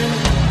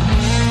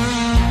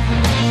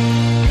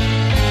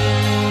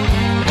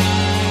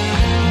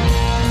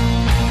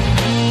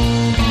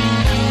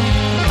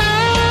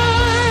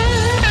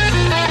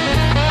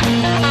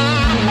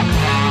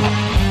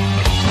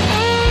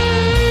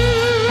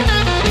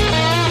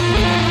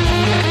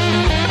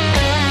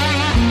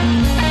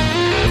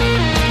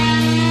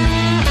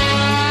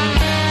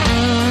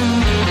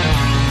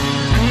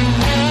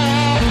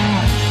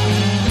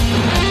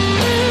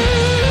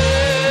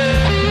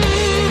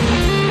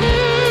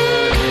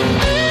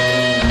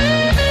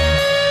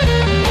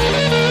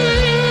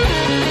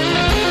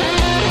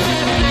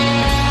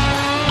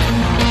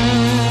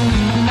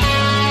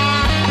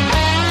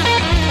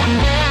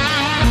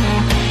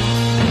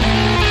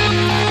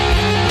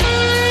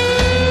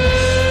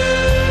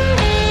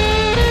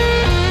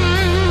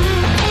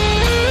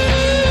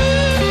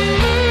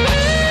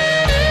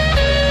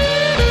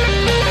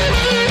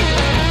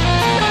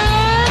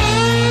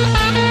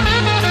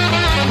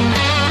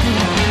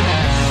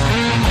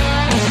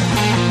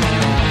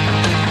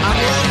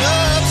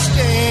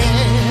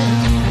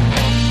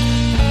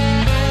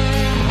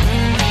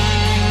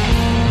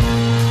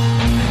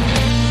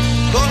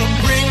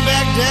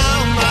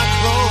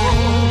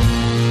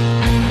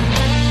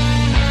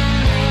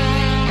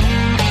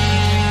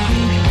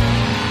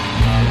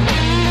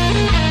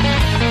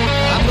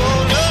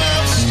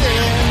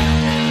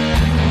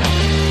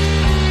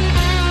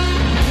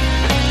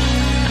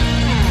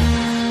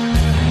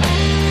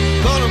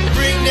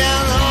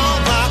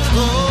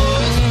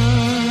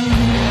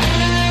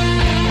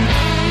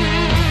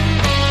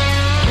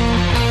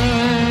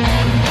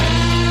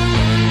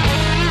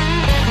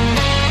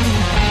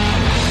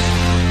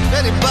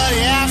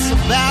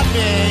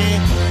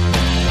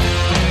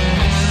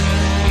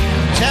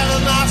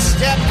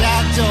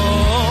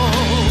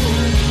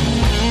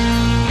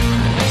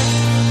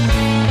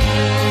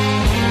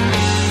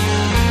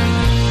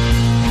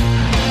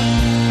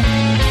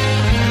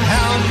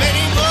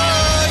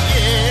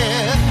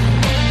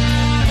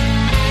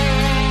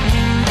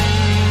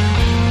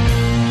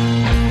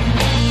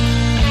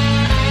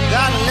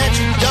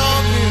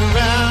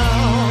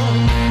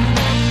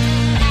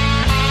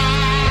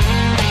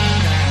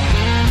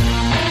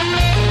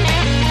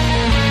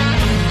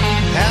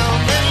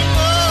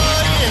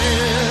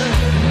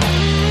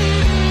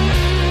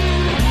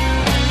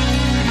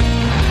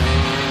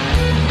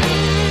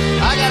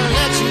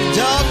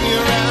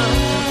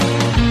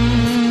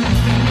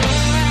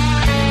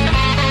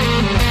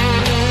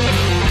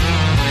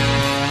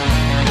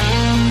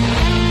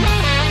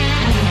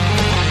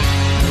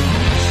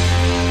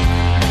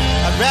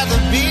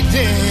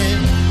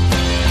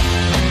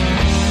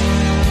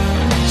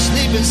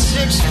 Sleeping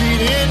 6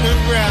 feet in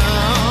the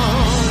ground.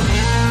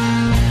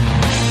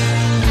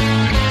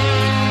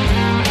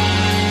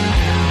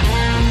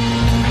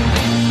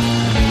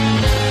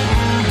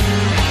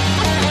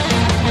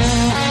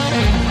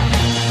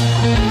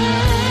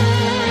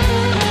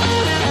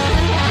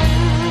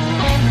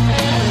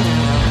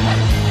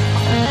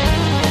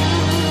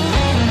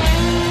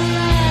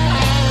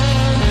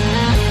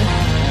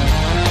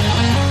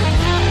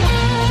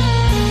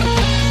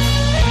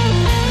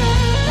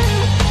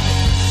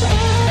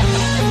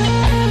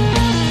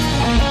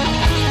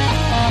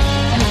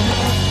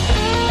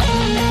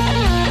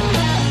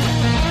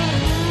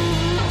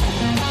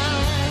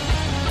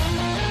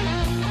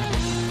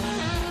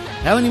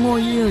 How Many More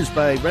Years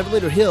by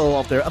Revelator Hill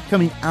off their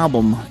upcoming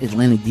album,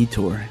 Atlantic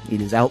Detour.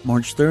 It is out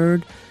March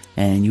 3rd,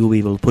 and you will be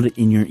able to put it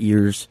in your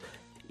ears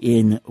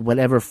in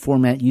whatever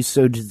format you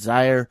so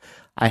desire.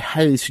 I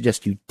highly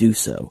suggest you do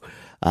so.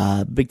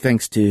 Big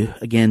thanks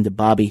again to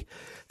Bobby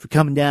for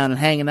coming down and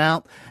hanging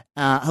out.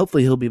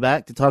 Hopefully he'll be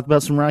back to talk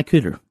about some Ry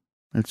Cooder.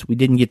 We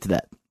didn't get to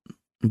that,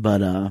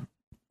 but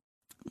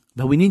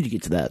we need to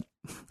get to that.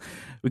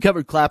 We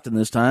covered Clapton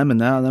this time,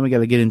 and then we got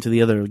to get into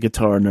the other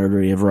guitar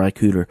nerdery of Ry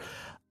Cooder.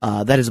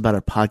 That is about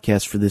our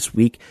podcast for this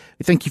week.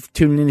 We thank you for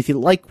tuning in. If you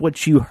like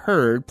what you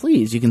heard,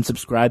 please, you can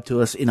subscribe to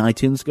us in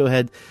iTunes. Go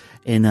ahead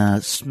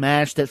and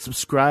smash that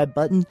subscribe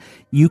button.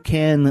 You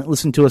can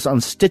listen to us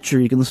on Stitcher.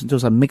 You can listen to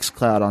us on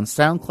Mixcloud, on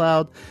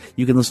SoundCloud.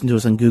 You can listen to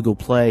us on Google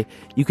Play.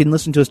 You can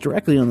listen to us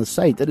directly on the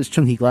site. That is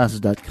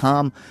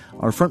chunkyglasses.com.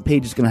 Our front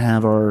page is going to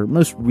have our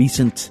most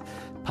recent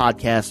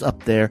podcast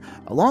up there,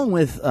 along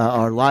with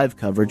our live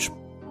coverage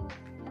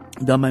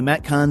done by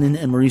Matt Condon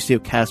and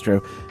Mauricio Castro,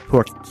 who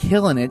are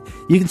killing it.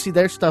 You can see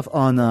their stuff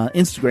on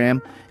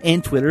Instagram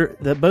and Twitter.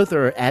 Both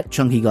are at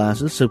Chunky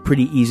Glasses, so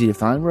pretty easy to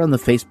find. We're on the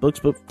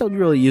Facebooks, but don't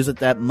really use it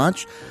that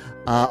much.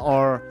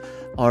 Our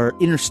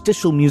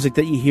interstitial music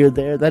that you hear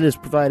there, that is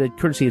provided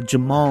courtesy of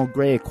Jamal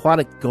Gray,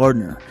 Aquatic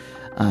Gardener.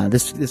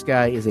 This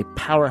guy is a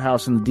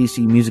powerhouse in the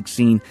DC music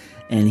scene,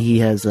 and he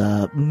has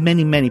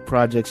many, many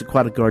projects.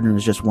 Aquatic Gardener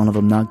is just one of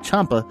them. Nag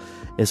Champa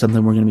is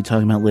something we're going to be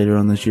talking about later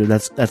on this year.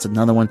 That's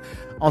another one.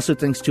 Also,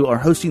 thanks to our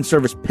hosting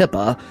service,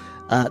 Pippa.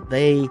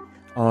 They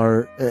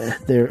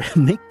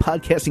make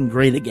podcasting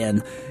great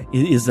again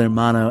is their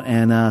motto,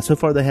 and so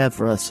far they have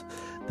for us.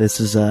 This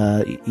is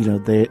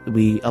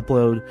we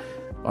upload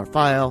our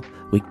file,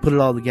 We put it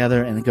all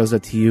together, and it goes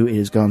out to you. It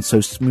has gone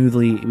so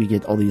smoothly. We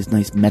get all these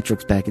nice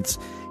metrics back. It's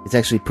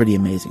actually pretty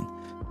amazing.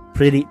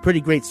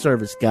 Pretty great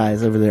service,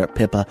 guys, over there at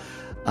Pippa.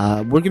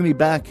 We're going to be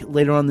back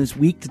later on this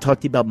week to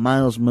talk to you about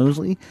Miles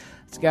Mosley.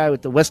 This guy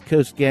with the West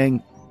Coast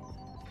Gang.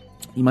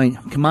 You might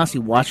Kamasi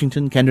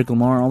Washington, Kendrick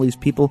Lamar, all these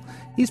people.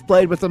 He's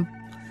played with them.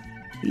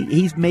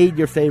 He's made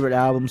your favorite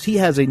albums. He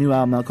has a new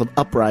album out called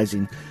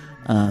Uprising.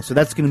 So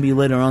that's going to be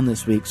later on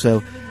this week.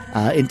 So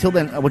until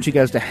then, I want you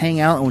guys to hang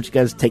out. I want you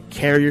guys to take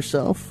care of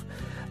yourself.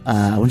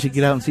 I want you to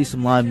get out and see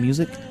some live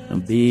music.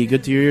 And be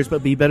good to your ears,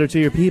 but be better to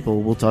your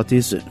people. We'll talk to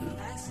you soon.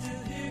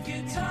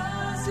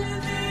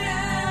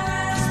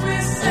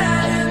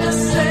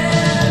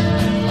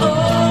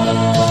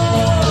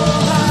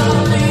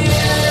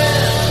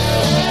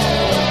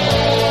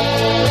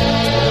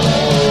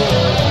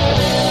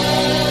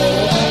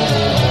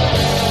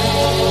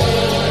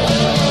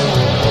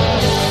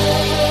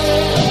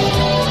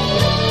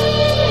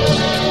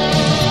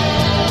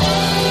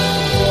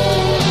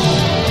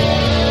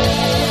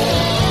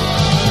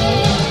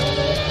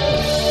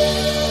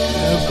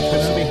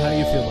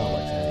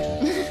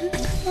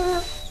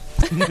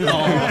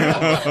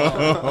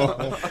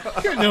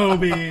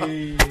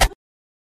 Kenobi.